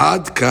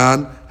 Ad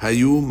kan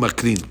hayu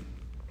makrin.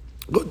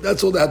 Good.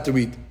 That's all they had to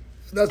read.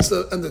 That's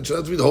the end. Let's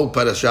read the whole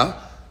parasha.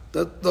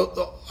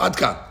 Ad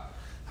kan.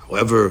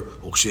 However,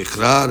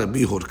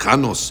 Rabbi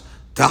Horkanos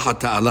tahat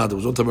ta'ala. There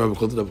was one time Rabbi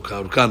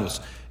Horkanos,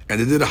 and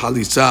they did a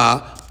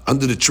halisa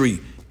under the tree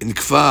in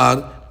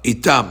Kfar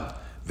Itam.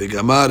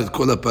 Vegamar et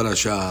kol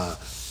parasha.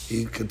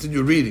 He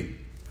continued reading.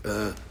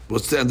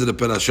 What's the end of the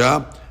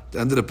parasha? The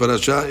end of the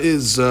parasha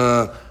is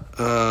V'nikra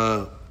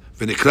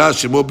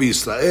shemo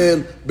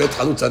b'Yisrael bet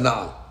halut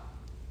hana'al.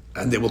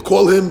 And they will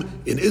call him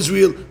in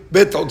Israel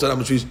bet halut hana'al,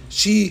 which means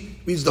she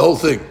reads the whole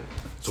thing.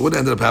 So what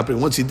ended up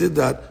happening? Once he did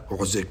that,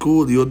 okay,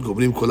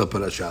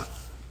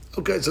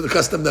 so the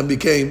custom then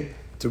became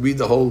to read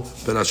the whole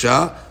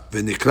parasha.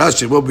 V'nikra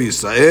shemo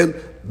b'Yisrael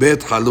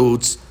bet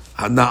halut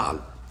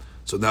hana'al.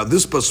 So now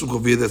this pasuk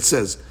over here that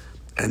says,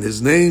 and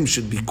his name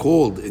should be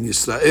called in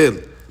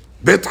Yisrael,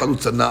 Bet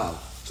Halut Hana'al.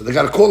 So they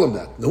got to call him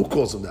that. Now, who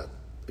calls him that?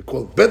 They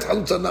call him Bet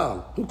Halut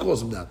Hana'al. Who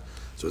calls him that?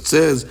 So it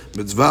says,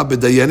 Mitzvah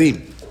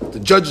B'dayanim. The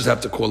judges have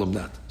to call him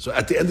that. So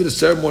at the end of the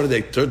ceremony,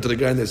 they turn to the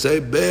guy and they say,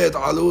 Bet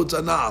Halut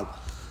Hana'al.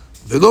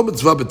 V'lo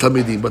Mitzvah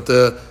B'tamidim. But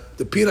the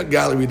peanut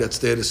gallery that's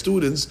there, the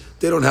students,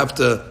 they don't have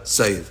to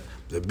say it.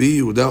 Rabbi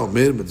Yehuda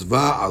Omer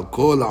Mitzvah Al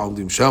Kol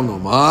Ha'omdim Sham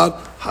Nomar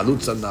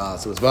Halut Hana'al.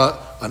 So Mitzvah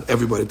on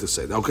everybody to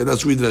say that. Okay,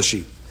 let's read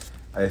Rashi.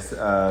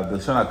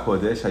 בלשון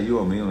הקודש היו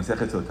אומרים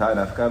מסכת סוטה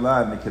נפקא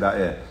לה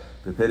מקראי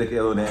בפרק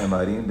אלו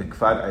נאמרים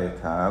בכפר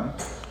איתם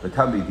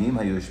ותלמידים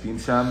היו יושבים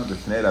שם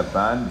בפני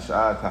רבן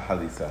בשעת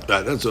החליסה.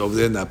 Right, that's over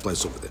there in that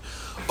place over there.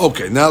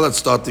 Okay, now let's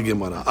start the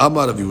Gemara.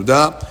 Amar Rav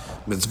Yehuda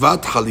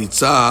מצוות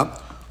חליצה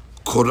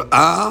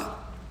קוראה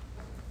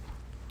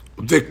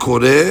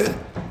וקורא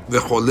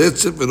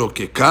וחולצת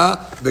ורוקקה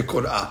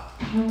וקוראה.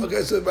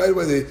 Okay, so by the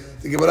way,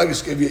 the Gemara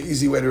just gave you an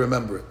easy way to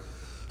remember it.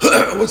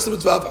 What's the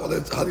mitzvah of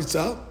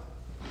Halitza?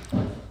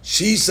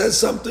 She says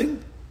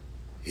something,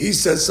 he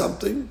says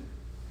something,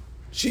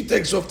 she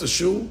takes off the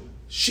shoe,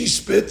 she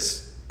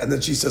spits, and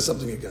then she says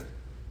something again.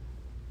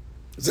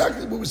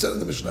 Exactly what we said in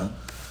the Mishnah.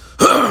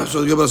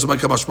 So the Gemara says,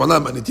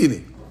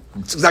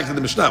 it's exactly the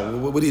Mishnah.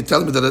 What are you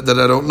telling me that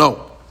I don't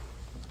know?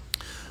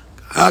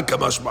 That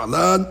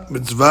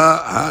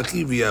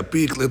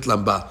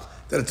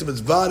it's a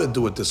mitzvah to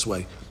do it this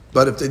way.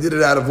 But if they did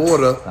it out of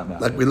order,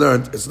 like we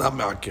learned, it's not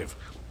me'akev.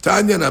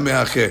 Tanya na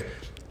me'akev.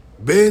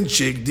 Ben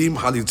shekdim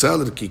halitza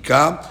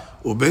l'rkika,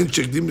 uben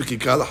shekdim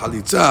l'rkika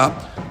l'halitza,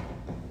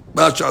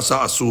 ma she'asa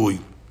asui.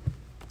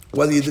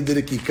 Whether you did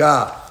the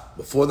rkika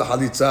before the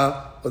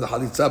halitza, or the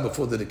halitza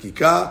before the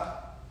rkika,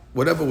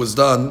 whatever was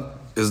done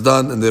is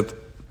done, and it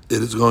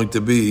is going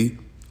to be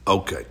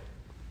okay.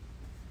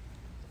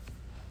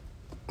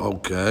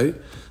 Okay.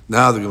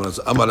 Now the Gemara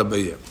says, Amar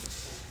Abaye.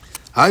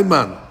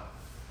 Hayman,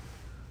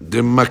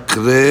 de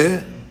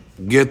makre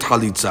get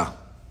halitza.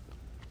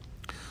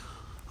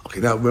 Okay,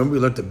 now remember we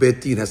learned the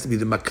Bet Din has to be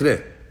the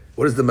makre.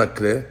 What is the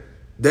makre?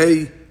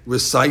 They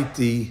recite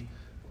the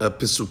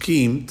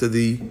Pesukim to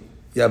the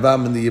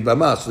Yavam and the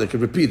Yibama so they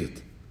can repeat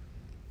it.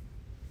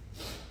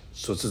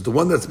 So it says the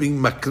one that's being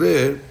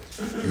makre,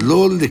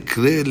 lo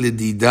lekre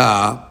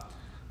ledida,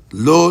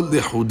 lo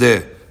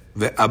lechudeh,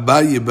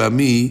 ve'aba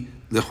yibami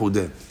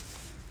lechudeh.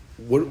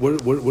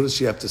 What does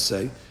she have to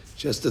say?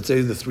 She has to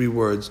say the three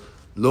words,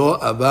 lo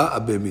abba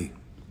abemi.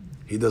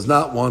 He does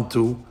not want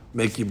to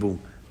make yibum.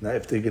 Now,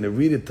 if they're going to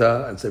read it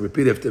and say,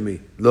 repeat after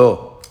me,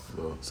 lo.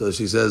 So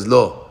she says,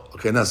 lo.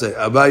 Okay, now say,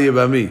 abba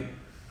yibami.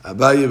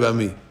 Abba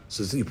yibami.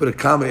 So you put a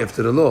comma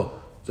after the lo.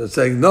 So it's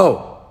saying,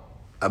 no.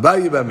 Abba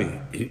yibami.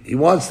 He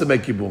wants to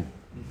make yibum.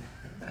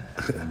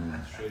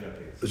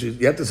 So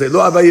you have to say,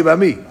 lo abba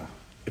yibami.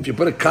 If you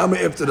put a comma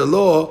after the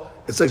lo,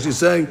 it's like she's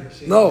saying,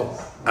 no.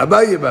 Abba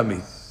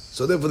yibami.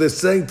 So therefore they're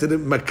saying to the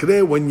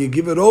makreh, when you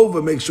give it over,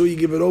 make sure you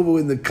give it over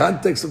in the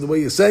context of the way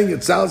you're saying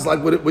it. Sounds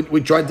like what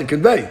we're trying to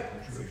convey.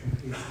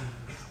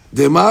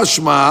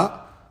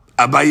 Demashma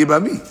Abaye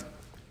Bami.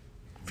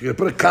 If you're going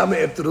to put a comma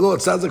after the law,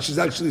 it sounds like she's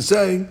actually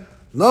saying,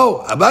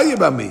 no, Abaye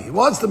Bami. He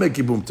wants to make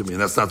Yibum to me,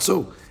 and that's not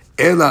so.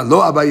 Ela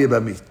lo Abaye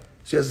Bami.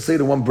 She has to say it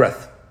in one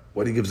breath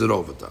when he gives it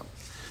over to him.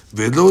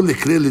 Velo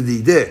likre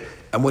lidideh.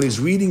 And when he's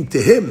reading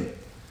to him,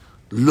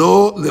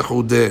 lo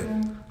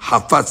lechudeh,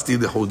 hafatzti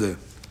lechudeh.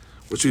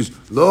 Which is,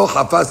 lo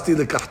hafatzti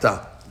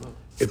lekachta.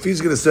 If he's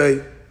going to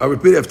say,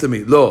 repeat after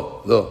me,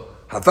 lo,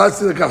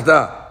 hafatzti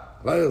lekachta.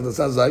 Right? That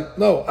sounds like,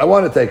 no, I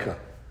want to take her.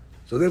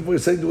 So therefore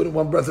he's saying do it in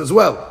one breath as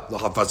well. Lo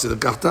hafatzti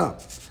lekachta.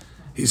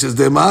 He says,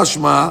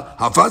 demashma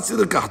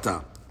hafatzti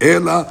lekachta.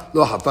 Ela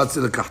lo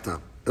hafatzti lekachta.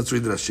 Let's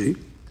read Rashi.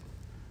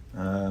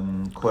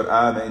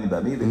 קוראה מעין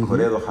במי וקורא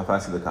לו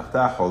חפש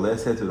לקחתה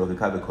חולסת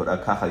ורוקקה וקוראה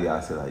ככה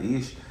יעשה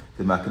לאיש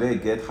ומקרא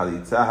גט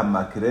חליצה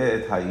המקרא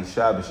את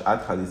האישה בשעת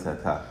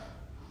חליצתה.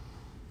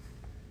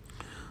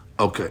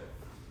 Okay.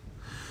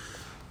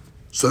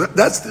 So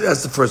that's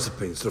the first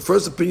opinion. So the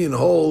first opinion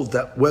holds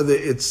that whether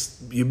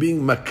it's you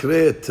being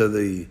makreh to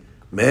the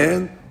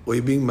man or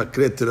you're being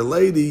makreh to the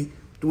lady,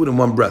 do it in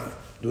one breath.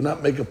 Do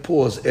not make a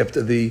pause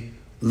after the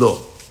law.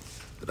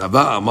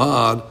 Rava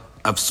Amar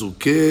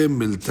Afsuke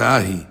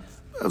Miltahi.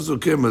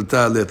 Afsuke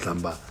Miltah Let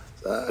Lamba.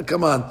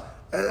 Come on.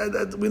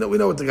 We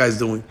know what the guy's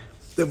doing.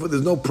 Therefore,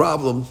 there's no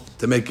problem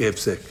to make a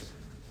hefsek.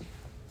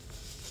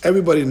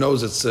 Everybody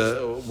knows it's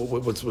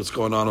what's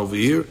going on over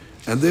here,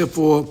 and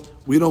therefore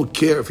we don't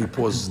care if he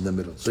pauses in the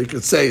middle. So you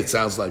can say it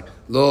sounds like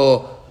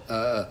lo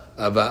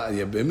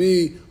abaye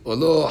b'mi or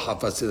lo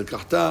hafasi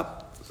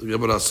lekachta. So the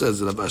Gemara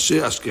says Rav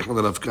Asher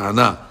ashkechon Rav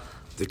Kahana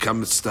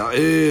dekam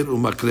mitzta'er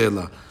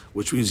umakrela,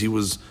 which means he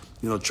was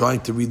trying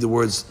to read the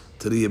words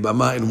to the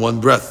Yibama in one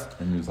breath.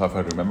 And it's hard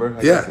to remember?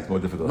 I guess it's more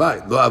difficult.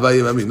 Right. Lo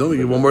abaye b'mi. No,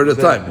 you one word at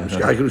a time.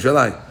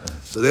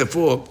 So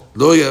therefore,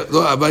 lo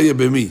abaye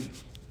b'mi.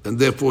 And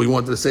therefore, he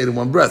wanted to say it in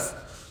one breath.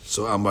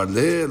 So Amar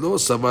le lo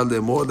savar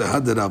le mo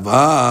lehad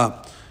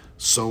Rava.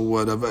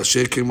 So Rav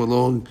Asher came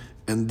along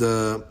and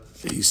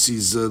he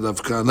sees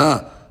Rav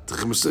Kana.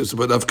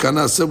 But Rav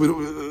Kana said,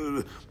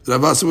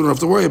 Rava said we don't have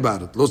to worry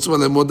about it. Lo savar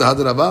le mo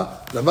lehad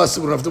Rava. Rava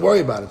said we don't have to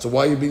worry about it. So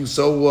why are you being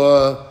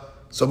so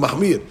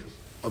mahmir?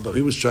 But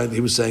he was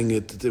saying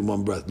it in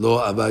one breath. Lo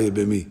abaye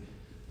b'mi.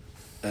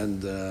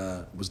 And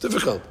it was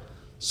difficult.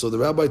 So the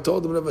rabbi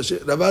told him,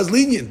 Rava's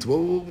lenient.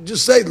 Well,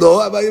 just say, lo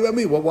abaye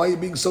b'mi. Well, why are you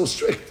being so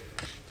strict?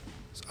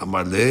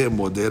 Amar le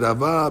modeh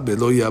Rava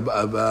belo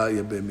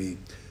abaye b'mi.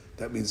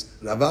 That means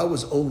Rava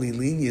was only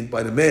lenient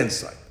by the man's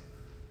side.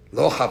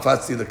 Lo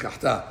hafatzti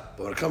lekachta.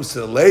 But when it comes to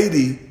the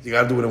lady, you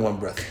got to do it in one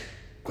breath.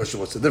 Question: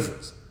 what's the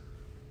difference?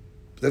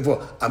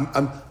 Therefore,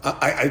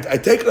 I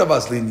take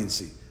Rava's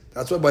leniency.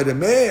 That's why by the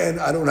man,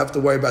 I don't have to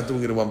worry about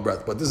doing it in one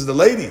breath. But this is the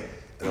lady.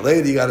 And the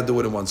lady, you got to do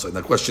it in one side.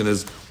 The question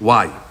is,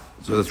 why?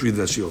 So let's read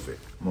the Rashi over here.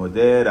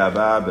 מודה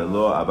רבה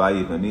בלא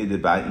אביי במי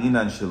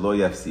דבעינן שלא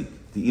יפסיק.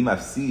 דאם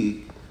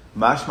אפסיק,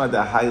 משמע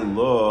דהי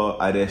לא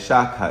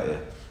הרשע כאה.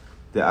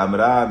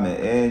 דאמרה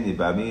מעין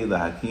יבמי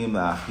להקים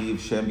לאחיו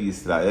שם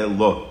בישראל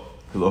לא.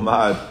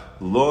 כלומר,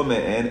 לא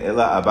מעין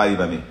אלא אביי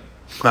במי.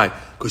 Right,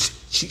 because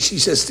she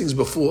says things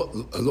before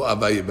lo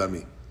abaye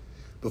b'mi.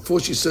 Before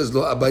she says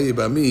lo abaye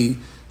b'mi,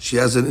 she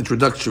has an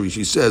introductory.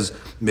 She says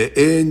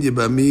me'en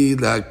yibami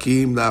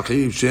lahakim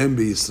lachiv shem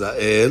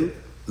b'Yisrael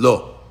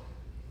lo.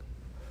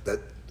 That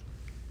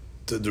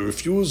the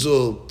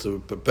refusal to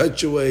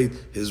perpetuate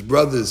his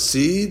brother's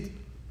seed,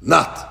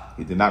 not.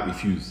 He did not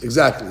refuse.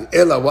 Exactly.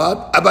 Ela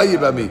what? Abaye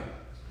b'mi.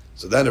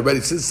 So then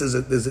already, since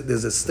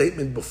there's a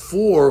statement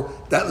before,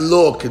 that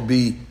law could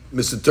be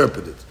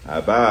misinterpreted.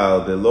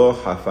 אבל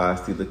ולא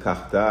חפשתי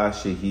לקחתה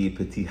שהיא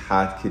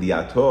פתיחת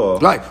קריאתו.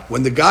 Right.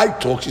 When the guy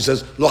talks, he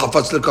says, "Lo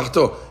hafatz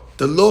lekachto."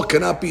 The law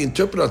cannot be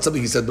interpreted on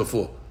something he said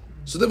before.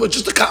 So therefore,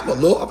 just a comma.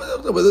 Law,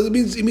 it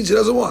means he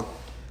doesn't want.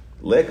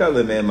 לקה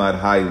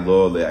למאמר היי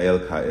לא לעיל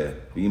כאה.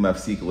 ואם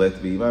מפסיק לת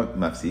ואם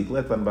מפסיק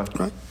לת לנבה.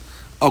 Right.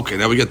 Okay,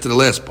 now we get to the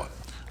last part.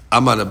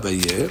 Amar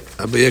Abaye.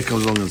 Abaye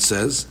comes along and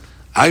says,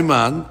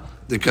 "Ayman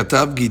the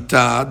katav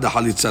gita the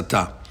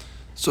halitzata."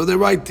 So they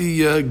write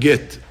the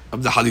get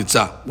of the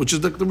halitza, which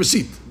is the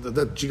receipt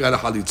that she got a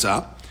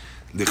halitza.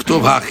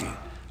 Lichtov hachi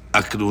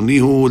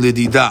akrunihu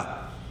ledida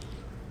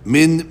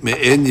min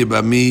me'en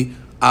yibami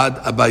ad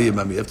abaye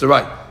yibami. You have to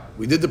write.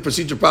 We did the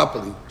procedure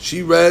properly.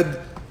 She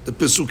read the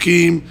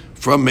pesukim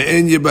from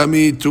me'en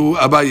yibami to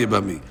abaye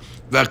yibami.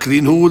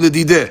 V'akrinhu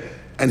ledideh,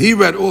 and he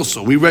read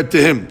also. We read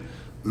to him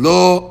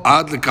lo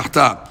ad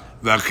lekachta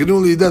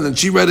v'akrinhu ledideh, and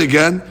she read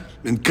again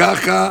min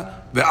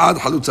kacha ve'ad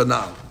halutza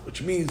na'am,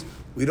 which means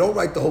we don't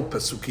write the whole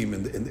pesukim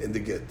in the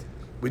get.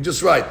 We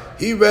just write,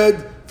 he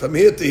read from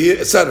here to here,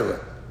 etc.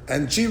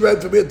 And she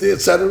read from here to here,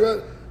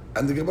 etc.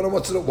 And the Gemara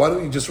wants to know, why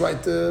don't you just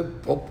write the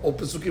whole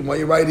pesukim? Why are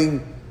you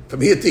writing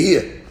from here to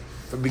here?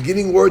 From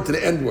beginning word to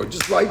the end word.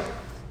 Just write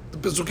the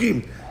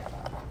pesukim.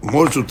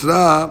 Mor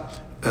sutra.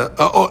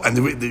 And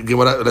the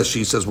Gemara,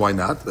 Rashi says, why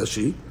not?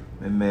 Rashi.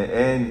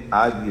 מעין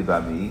עד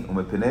יבמי,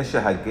 ומפני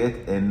שהגט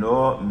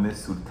אינו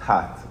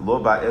מסורטט, לא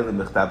בא אל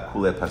מכתב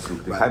כולי פסוק.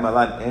 דקאי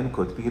מלן אין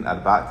כותבין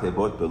 4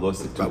 תיבות בלא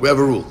סרטוט. We have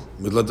a rule.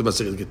 We learned the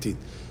Masechet Gittin.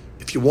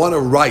 If you want to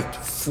write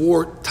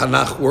 4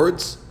 Tanakh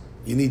words,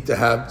 you need to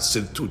have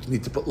sirtut. You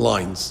need to put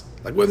lines.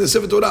 Like we have the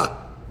Sefer Torah.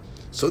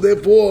 So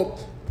therefore,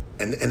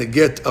 and a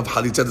get of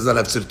Halitza does not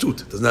have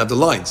sirtut, doesn't have the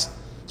lines.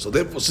 So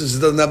therefore, since it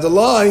doesn't have the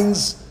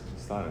lines,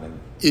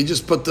 you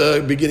just put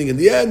the beginning and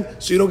the end,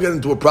 so you don't get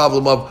into a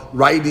problem of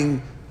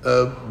writing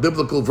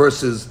biblical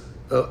verses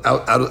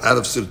out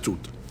of sirtut.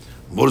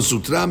 Mor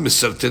Zutra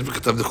misertet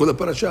v'katav dechol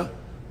parasha.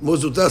 Mor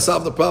Zutra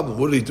solved the problem.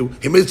 What did he do?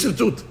 He made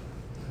sirtut,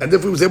 and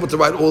therefore he was able to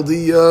write all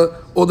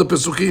the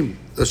pesukim.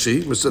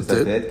 She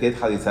misertet. Get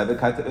Halitza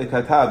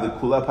v'katav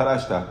v'kula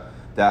parashta.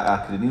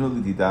 דאקרנינו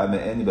לדידה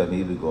מעין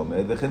יבמי וגומר,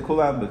 וכן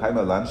כולם, בקיים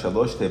עלן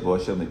 3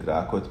 תיבות של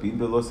מקרא,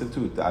 כותבין ולא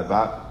סרטוט.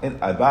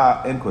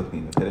 4 אין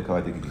כותבין, בפרק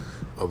כמה תגידים.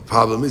 The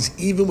problem is,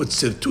 even with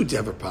sirtut, you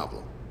have a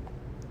problem.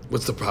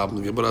 What's the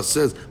problem? The Gemara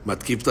says,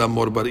 "Matkifta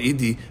amor bar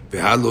idi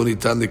v'halo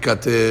nitan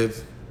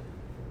likatev."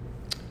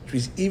 Which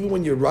means even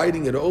when you're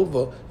writing it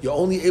over, you're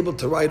only able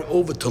to write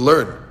over to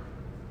learn,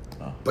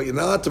 but you're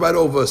not allowed to write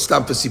over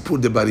stam v'sipur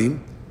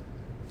debarim,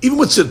 even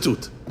with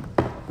sirtut.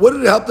 What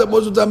did it help that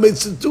Moses made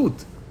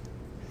sirtut?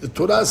 The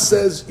Torah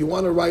says you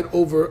want to write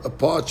over a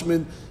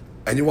parchment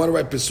and you want to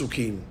write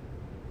pesukim.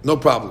 No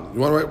problem. You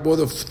want to write more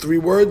than 3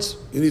 words,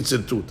 you need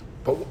sirtut.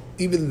 But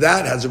even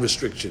that has a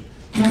restriction.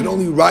 You can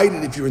only write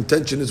it if your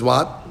intention is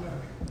what?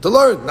 To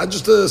learn, not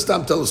just to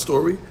stamp tell a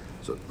story.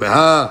 So,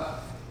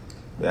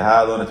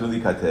 לא נתון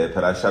לי כתב,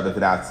 פרשה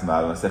בפני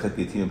עצמה, במסכת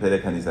גיטין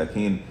פרק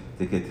הנזקין,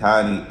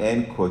 תקטני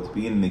אין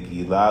כותבין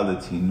מגילה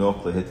לתינוק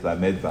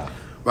להתלמד בה.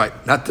 Right,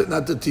 not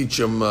to teach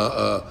him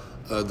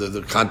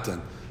the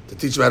content, to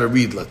teach him how to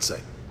read, let's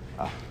say.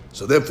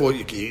 So therefore,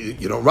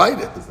 you don't write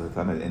it.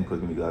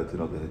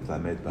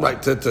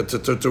 Right,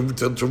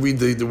 to read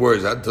the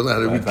words, to learn how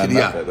to read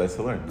Kiriyah. That's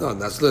to learn. No,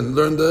 that's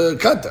learn the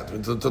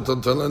content,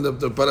 to learn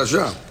the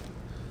parasha.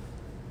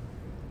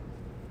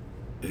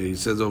 He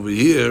says over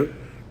here,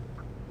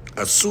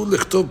 אסור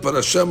לכתוב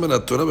פרשה מן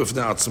התורה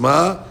בפני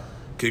עצמה,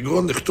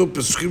 כגון לכתוב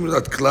פסוקים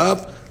מילת קלף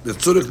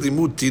לצורך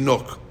לימוד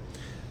תינוק.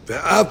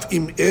 ואף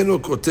אם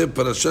אינו כותב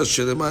פרשה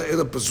שלמה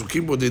אלא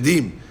פסוקים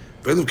בודדים,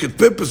 ואלו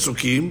כתבי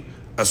פסוקים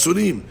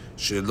אסורים,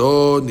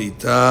 שלא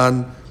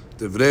ניתן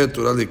דברי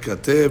תורה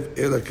לכתב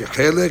אלא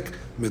כחלק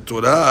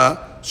מתורה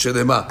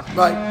שלמה.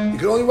 Right, you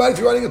can only write if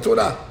you're writing a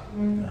Torah,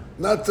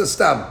 not a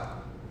stam,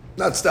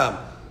 not stam.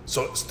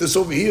 So this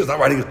over here is not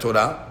writing a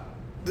Torah.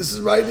 This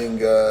is writing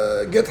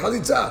get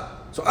halitza.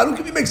 So I don't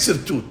give you make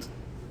sirtut.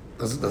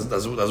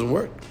 Doesn't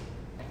work.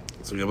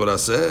 So Gemara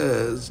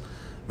says,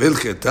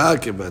 "Vilcheta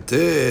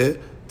kebate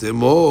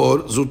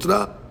temor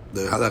zutra."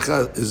 The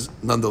halakha is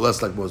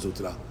nonetheless like more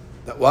zutra.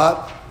 That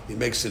what he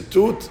makes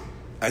sirtut,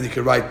 and you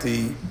can write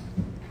the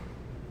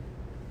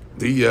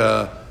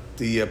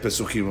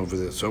pesukim over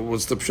there. So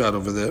what's the pshat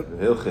over there?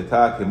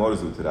 Vilcheta kemor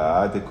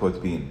zutra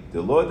dekotbin. The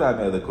Lord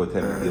Amel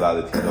kotem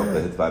gilal tinok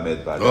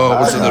lehetvamed ba. Oh,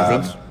 what's the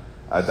difference?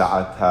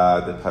 הדעתה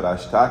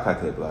דפרשתה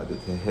כתב לה,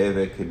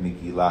 דתהווה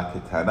כמגילה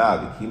קטנה,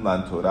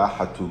 וקימלן תורה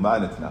חתומה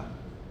נתנה.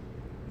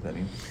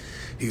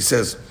 He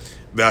says,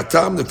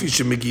 והטעם לפי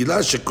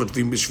שמגילה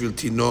שכותבים בשביל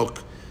תינוק,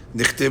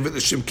 נכתבת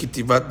לשם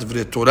כתיבת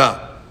דברי תורה,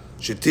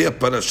 שתהיה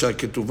פרשה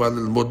כתובה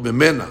ללמוד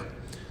ממנה.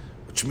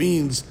 Which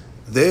means,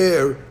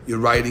 there you're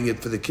writing it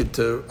for the kid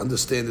to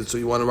understand it, so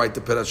you want to write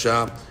the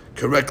parasha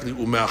correctly,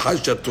 ומאחר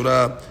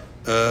שהתורה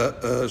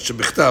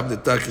שבכתב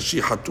נתנה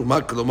כשהיא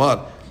חתומה, כלומר,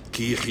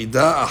 כי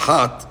יחידה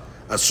אחת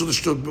אסור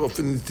לשתות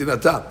באופן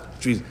נתינתה.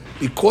 Which means,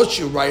 because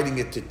you're writing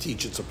it to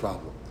teach, it's a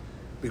problem.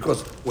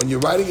 Because when you're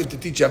writing it to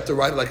teach, you have to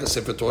write it like a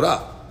Sefer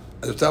Torah.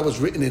 And if that was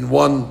written in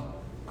one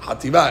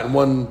hativah,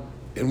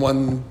 in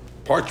one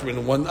parchment,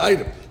 in one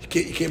item, you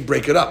can't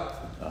break it up.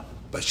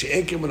 But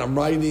she'enkim, when I'm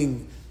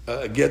writing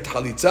get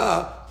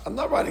halitza, I'm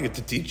not writing it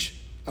to teach.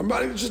 I'm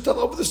writing it just to tell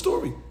over the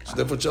story. So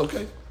therefore it's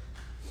okay.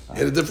 You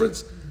get a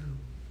difference?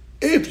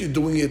 If you're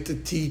doing it to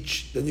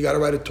teach, then you got to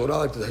write a Torah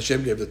like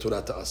Hashem gave the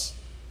Torah to us.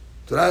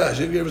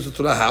 Hashem gave us the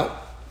Torah how?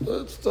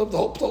 It's the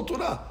whole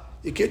Torah.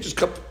 You can't just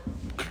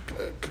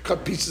cut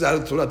pieces out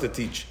of the Torah to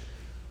teach.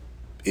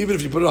 Even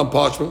if you put it on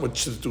parchment with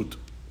sirtut.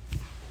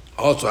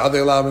 Also, how are they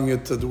allowing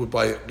it to do it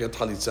by get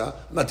halitza?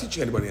 I'm not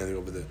teaching anybody anything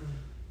over there.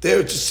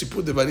 There it's just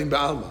sipur devarim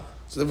ba'alma.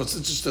 So therefore,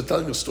 it's just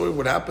telling a story of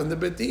what happened in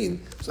the Betin,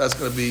 so that's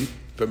going to be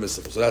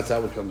permissible. So that's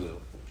how it comes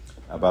out.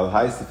 אבל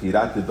היי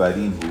ספירת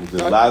דברים הוא,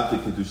 ולאו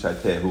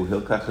בקדושתהו,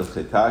 הלקח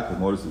הלכתה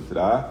כמור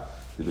זוטרה,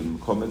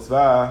 ובמקום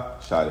מצווה,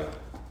 שרי.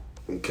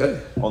 Okay.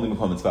 Only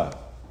במקום מצווה.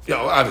 Yeah,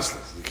 well, obviously.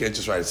 You can't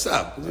just write it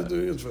stop.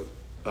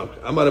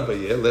 Okay. אמר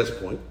אביי, last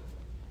point.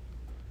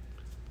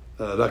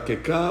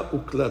 רקקה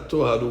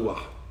וקלטו הרוח.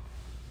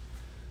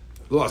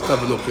 לא עשתה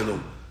ולא כלום.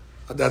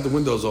 They had the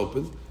windows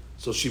open,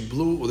 so she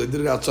blew, well, they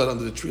did it outside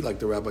under the tree like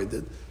the rabbi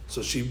did.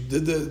 So she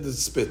did the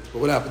spit. But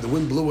what happened? The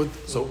wind blew it,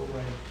 so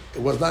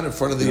it was not in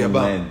front of the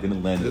Yabam.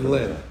 Didn't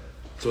land.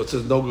 So it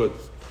says no good.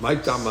 My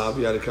tamav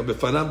yarika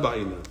befanam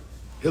ba'ina.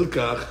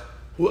 Hilkach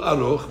Hu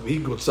aroch, he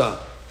gotza.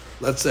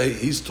 Let's say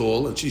he's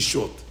tall and she's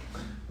short.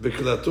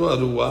 V'kilato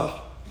aruach,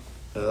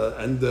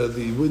 and the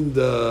wind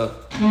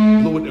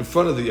blew it in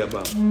front of the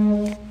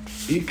Yabam.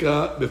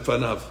 Ika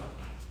b'fanav.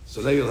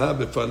 So now you'll have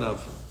b'fanav.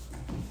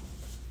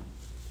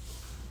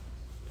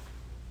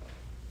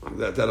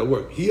 That'll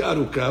work. He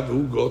arukav,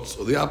 who gots,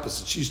 or the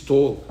opposite. She's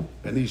tall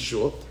and he's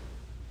short.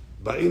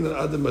 Ba'in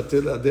al-adam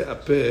matel adeh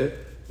apeh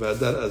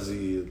v'adar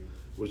azir.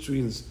 Which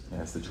means... It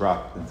has to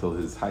drop until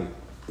his height.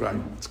 Right.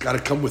 It's got to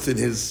come within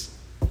his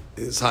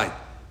height.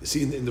 You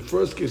see, in the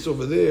first case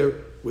over there,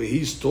 where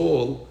he's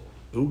tall,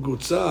 who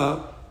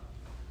gutza,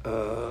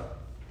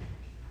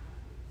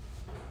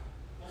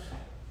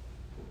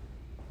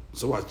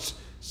 so what?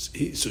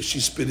 So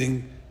she's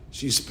spinning,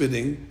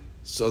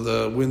 so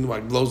the wind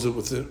like blows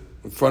it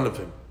in front of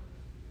him.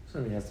 So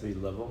it has to be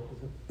level,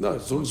 is it? No,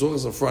 as long as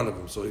it's in front of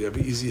him. So you have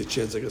an easier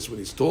chance, I guess, when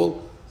he's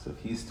tall. So if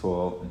he's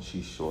tall and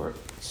she's short.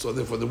 So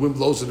therefore, the wind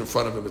blows it in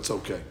front of him, it's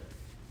okay.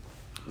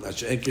 Now,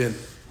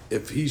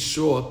 if he's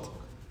short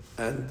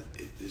and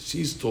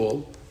she's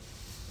tall,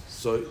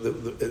 so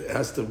it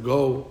has to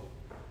go,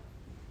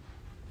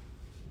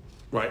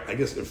 right, I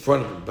guess, in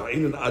front of him.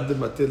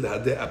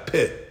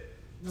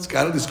 It's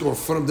got to at least go in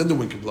front of him, then the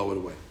wind can blow it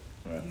away.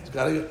 Right. It's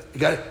got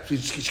to,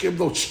 she can't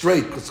blow it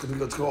straight because it's going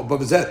to go above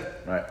his head.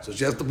 Right. So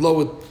she has to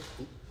blow it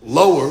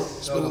lower,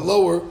 spin it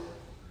lower,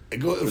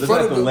 and go in It doesn't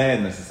front have of to him.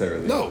 land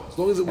necessarily. No, as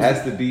long as it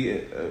has to be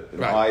at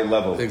an eye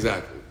level.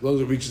 Exactly. As long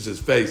as it reaches his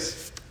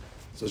face.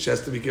 So she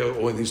has to be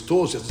careful. Or when he's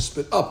tall, she has to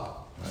spit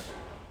up. Right.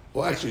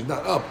 Well, actually,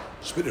 not up.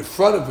 Spit in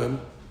front of him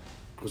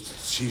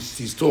because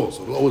he's tall,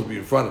 so it'll always be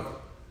in front of him.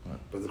 Right.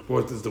 But of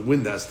course, there's the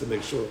wind has to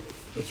make sure.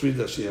 Let's read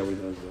that. See how we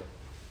know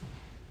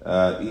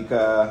that.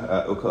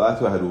 Ika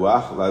ukalato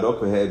haruach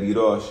larok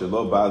v'he'eviro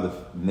shelo ba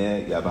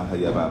lefnei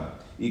hayabam.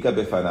 Ika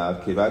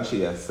befanav kevan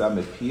sheyasa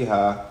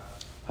mepiha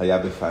haya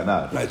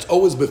befanav. Right, it's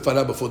always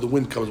befanav before the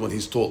wind comes when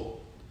he's tall.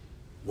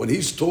 When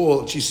he's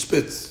tall, she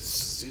spits.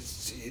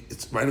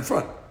 It's right in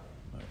front.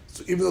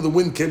 So even though the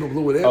wind came and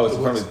blew it it's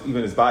in front of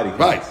even his body.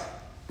 Right.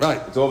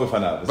 It's over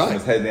befanav. It's from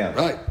his head down.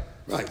 Right.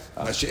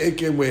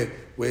 Mashi'ekim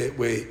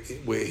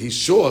where he's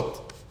short.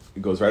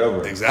 It goes right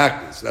over.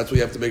 Exactly. So that's why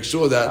you have to make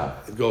sure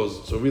that it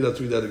goes. So read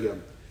that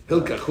again.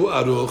 Hilkachu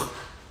aruch,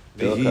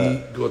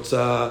 vehi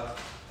gotza,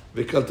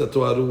 v'kaltato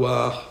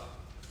aruach,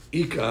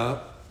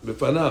 ika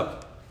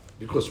b'fanav.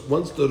 Because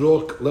once the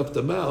rock left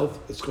the mouth,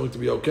 it's going to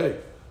be okay.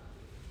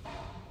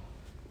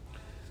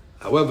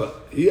 However,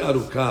 he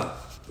aruka,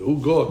 who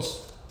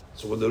gots.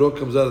 So when the rock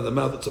comes out of the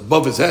mouth, it's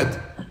above his head.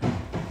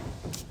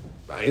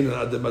 It's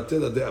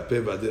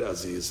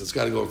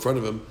got to go in front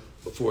of him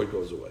before it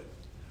goes away.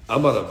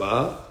 Amar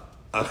Rabba,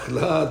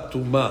 achla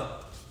tuma.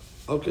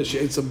 Okay, she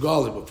ate some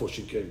garlic before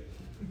she came.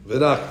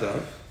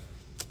 Verakta,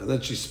 and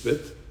then she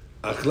spit.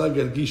 Achla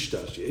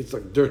gergishta, she ate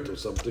like dirt or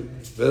something.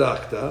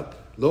 Verakta,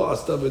 lo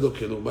asta velo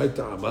kenu, may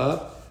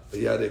ta'ama,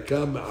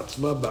 v'yareka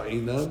me'atzma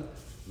ba'ina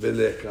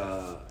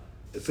veleka.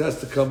 It has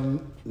to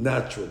come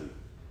naturally.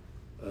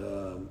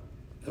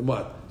 And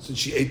what? Since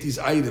she ate these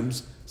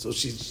items, so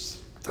she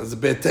has a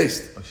bad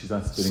taste. She's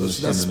not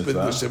spitting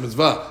the Shem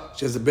Mitzvah.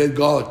 She has a bad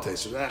garlic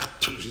taste.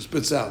 She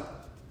spits out.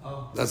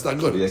 That's not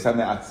good. Before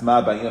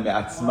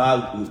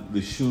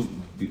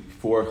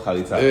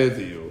chalitza.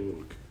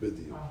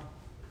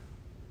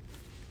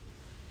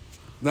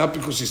 Not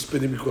because she's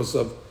spitting, because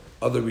of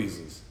other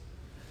reasons.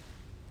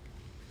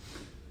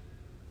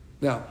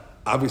 Now,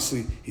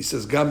 obviously, he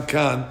says, Gam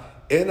kan,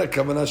 ena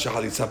kavana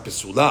shahalitza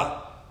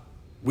pesula.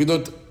 We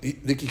don't,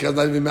 Nikki Khan's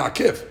not even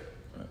ma'akev.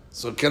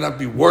 So it cannot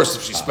be worse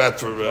if she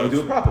spat for... You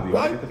do it properly.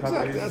 Right,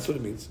 exactly, that's what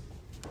it means.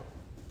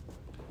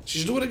 She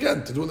should do it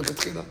again, to do it like a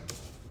tchina.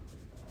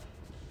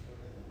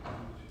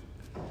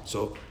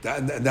 So,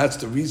 and that's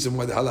the reason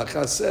why the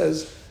halakha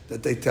says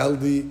that they tell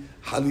the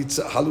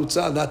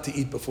halutza not to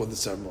eat before the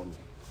ceremony.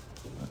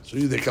 So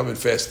usually they come in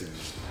fasting.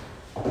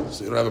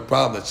 So you don't have a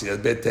problem that she has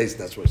bad taste,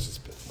 and that's why she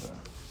spit.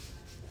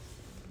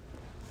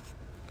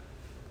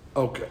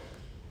 Okay.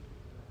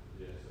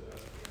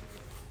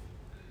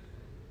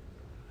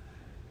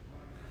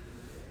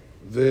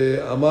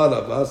 ואמר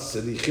רבא,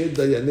 סליחי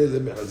דייני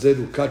למחזר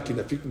הוקה כי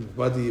נפיק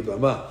מבד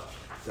יבמה.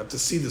 You have to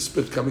see the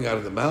spit coming out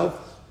of the mouth.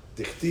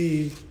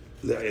 דכתיב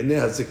לעיני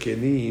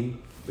הזקנים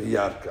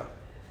בירכא.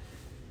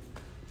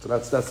 So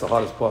that's the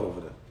hardest part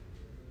over there.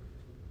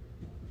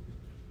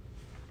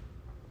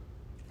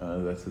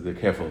 That's what they're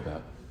careful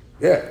about.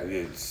 Yeah,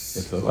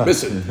 it's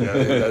missing.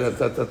 That's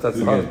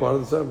the hardest part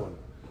of the ceremony.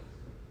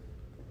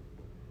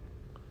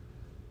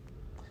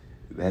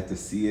 They have to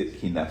see it.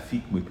 Ki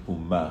nafik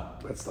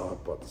mitpuma. That's the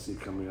hard part, to see it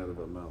coming out of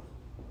her mouth.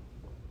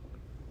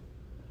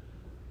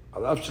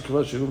 על אף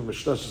שכבר שינו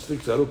במשנה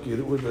שסליק שערו כי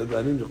יראו את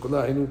הדיינים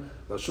לכולה היינו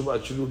לשוב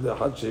עד שינו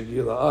לאחד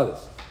שהגיע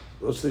לארץ.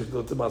 לא סליק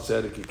דותם מעשה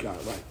הרקיקה.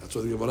 Right, that's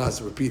what the Gemara has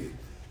to repeat it.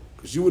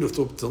 Because you would have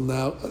thought till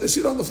now, they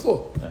see it on the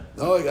floor. Yeah.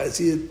 No, I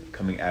see it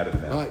coming out of the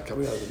mouth. Right,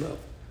 coming out of the mouth.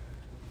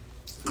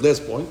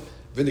 Last point.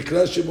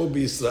 ונקרא שמו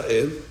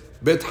בישראל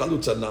בית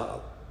חלוץ הנעל.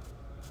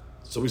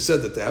 So we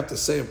said that they have to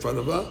say in front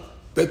of her,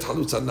 Bet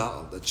Halutz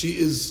Na'al, that she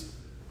is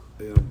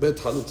Bet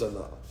Halutz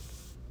Anal.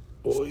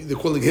 Or they're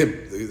calling him,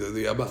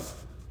 the Yabam.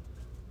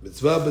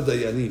 Mitzvah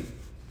b'dayanim,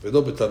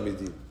 ולא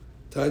בתלמידים.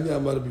 תניא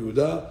אמר רבי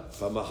יהודה,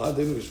 פעם אחת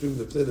היינו יושבים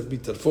לפני רבי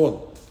טרפון,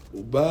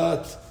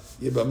 ובת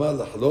יבמה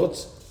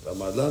לחלוץ,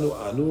 ואמר לנו,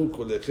 ענו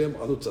כולכם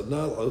חלוץ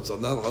הנעל, חלוץ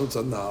הנעל, חלוץ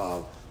הנעל.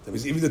 That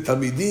means even the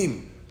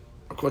תלמידים,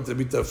 according to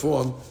Rabbi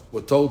Tarfon,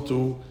 were told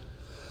to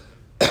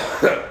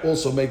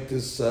also make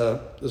this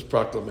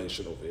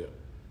proclamation over here.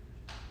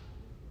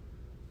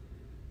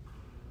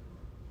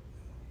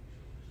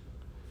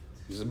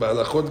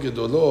 בהלכות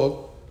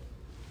גדולות,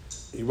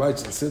 he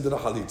writes in סדר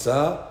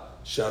החליצה,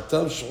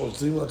 שהטעם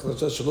שחוזרים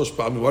להקדשה 3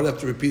 פעמים, why do you have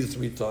to repeat it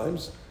 3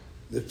 times?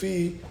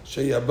 לפי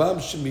שיבם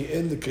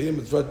שמיען לקיים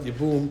מצוות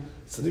ייבום,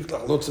 צריך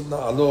לחלוץ את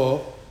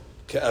נעלו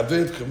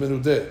כאבד,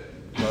 כמנודה.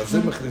 ועל זה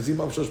מכריזים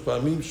 3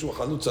 פעמים שהוא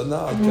חלוץ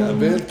הנעל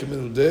כאבד,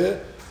 כמנודה,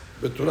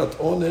 בתורת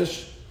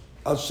עונש,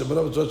 עד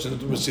שמרה בצורת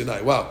שנתו בסיני.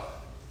 Wow.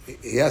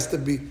 He has to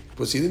be,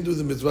 because he didn't do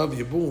the mitzvah of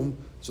Yibum,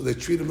 so they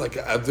treat him like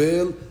an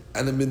avel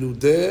and a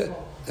menudeh,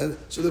 and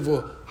so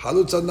therefore,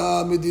 חלוץ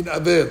הנעל מדין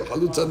אבל,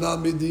 חלוץ הנעל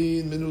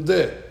מדין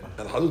מנודה,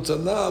 and חלוץ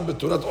הנעל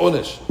בתורת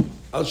עונש,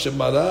 על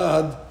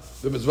שמרד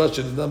במצווה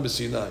שנתן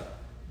בסיני.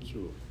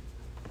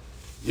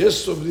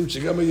 יש סובלים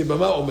שגם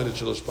היבמה אומרת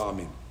 3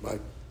 פעמים.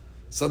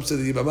 Some say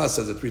the יבמה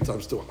says it 3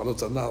 times too.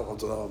 חלוץ הנעל,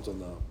 חלוץ הנעל, חלוץ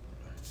הנעל.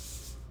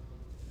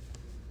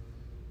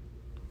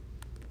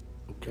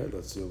 Okay,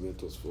 let's see over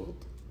תוספות.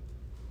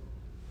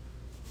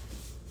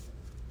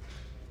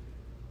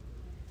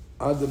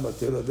 עד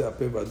למטה לידי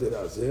הפה ועדי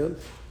לעזר,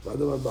 ועד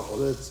למטה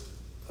בחולץ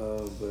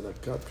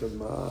ברקת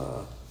קדמה,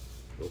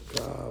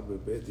 לוקה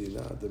בבית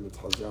דינה,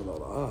 דמתחזיה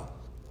לרעה,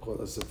 כל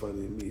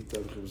הספרים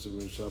מתארחים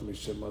סביבים שם,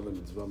 משמע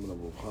למצווה מן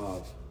המובחר,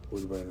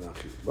 ולבין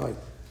האחים. Right.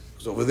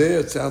 Because over there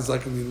it sounds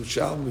like in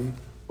Yerushalmi,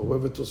 or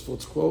wherever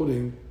Tosfot's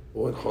quoting,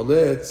 or in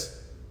Choletz,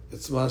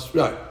 it's much,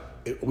 right.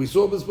 We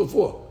saw this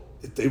before.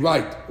 They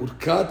write,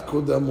 Urkat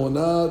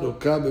kodamona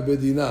loka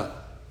bebeit dina,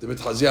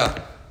 demtchazia.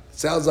 It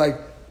sounds like,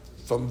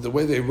 from the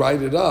way they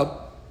write it up,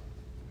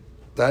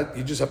 that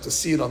you just have to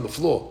see it on the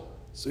floor.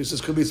 So he says,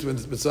 could be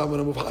mitzvah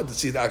muvchad to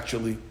see it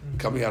actually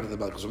coming out of the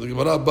mouth. Because from the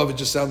Gemara above, it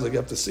just sounds like you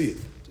have to see it.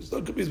 So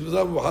it could be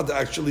mitzvah muvchad to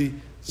actually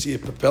see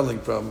it propelling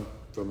from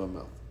a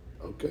mouth.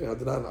 Okay,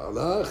 Hadran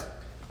alach,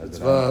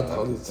 mitzvah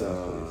chalitza.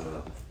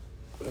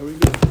 Very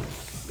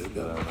good.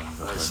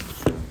 Nice.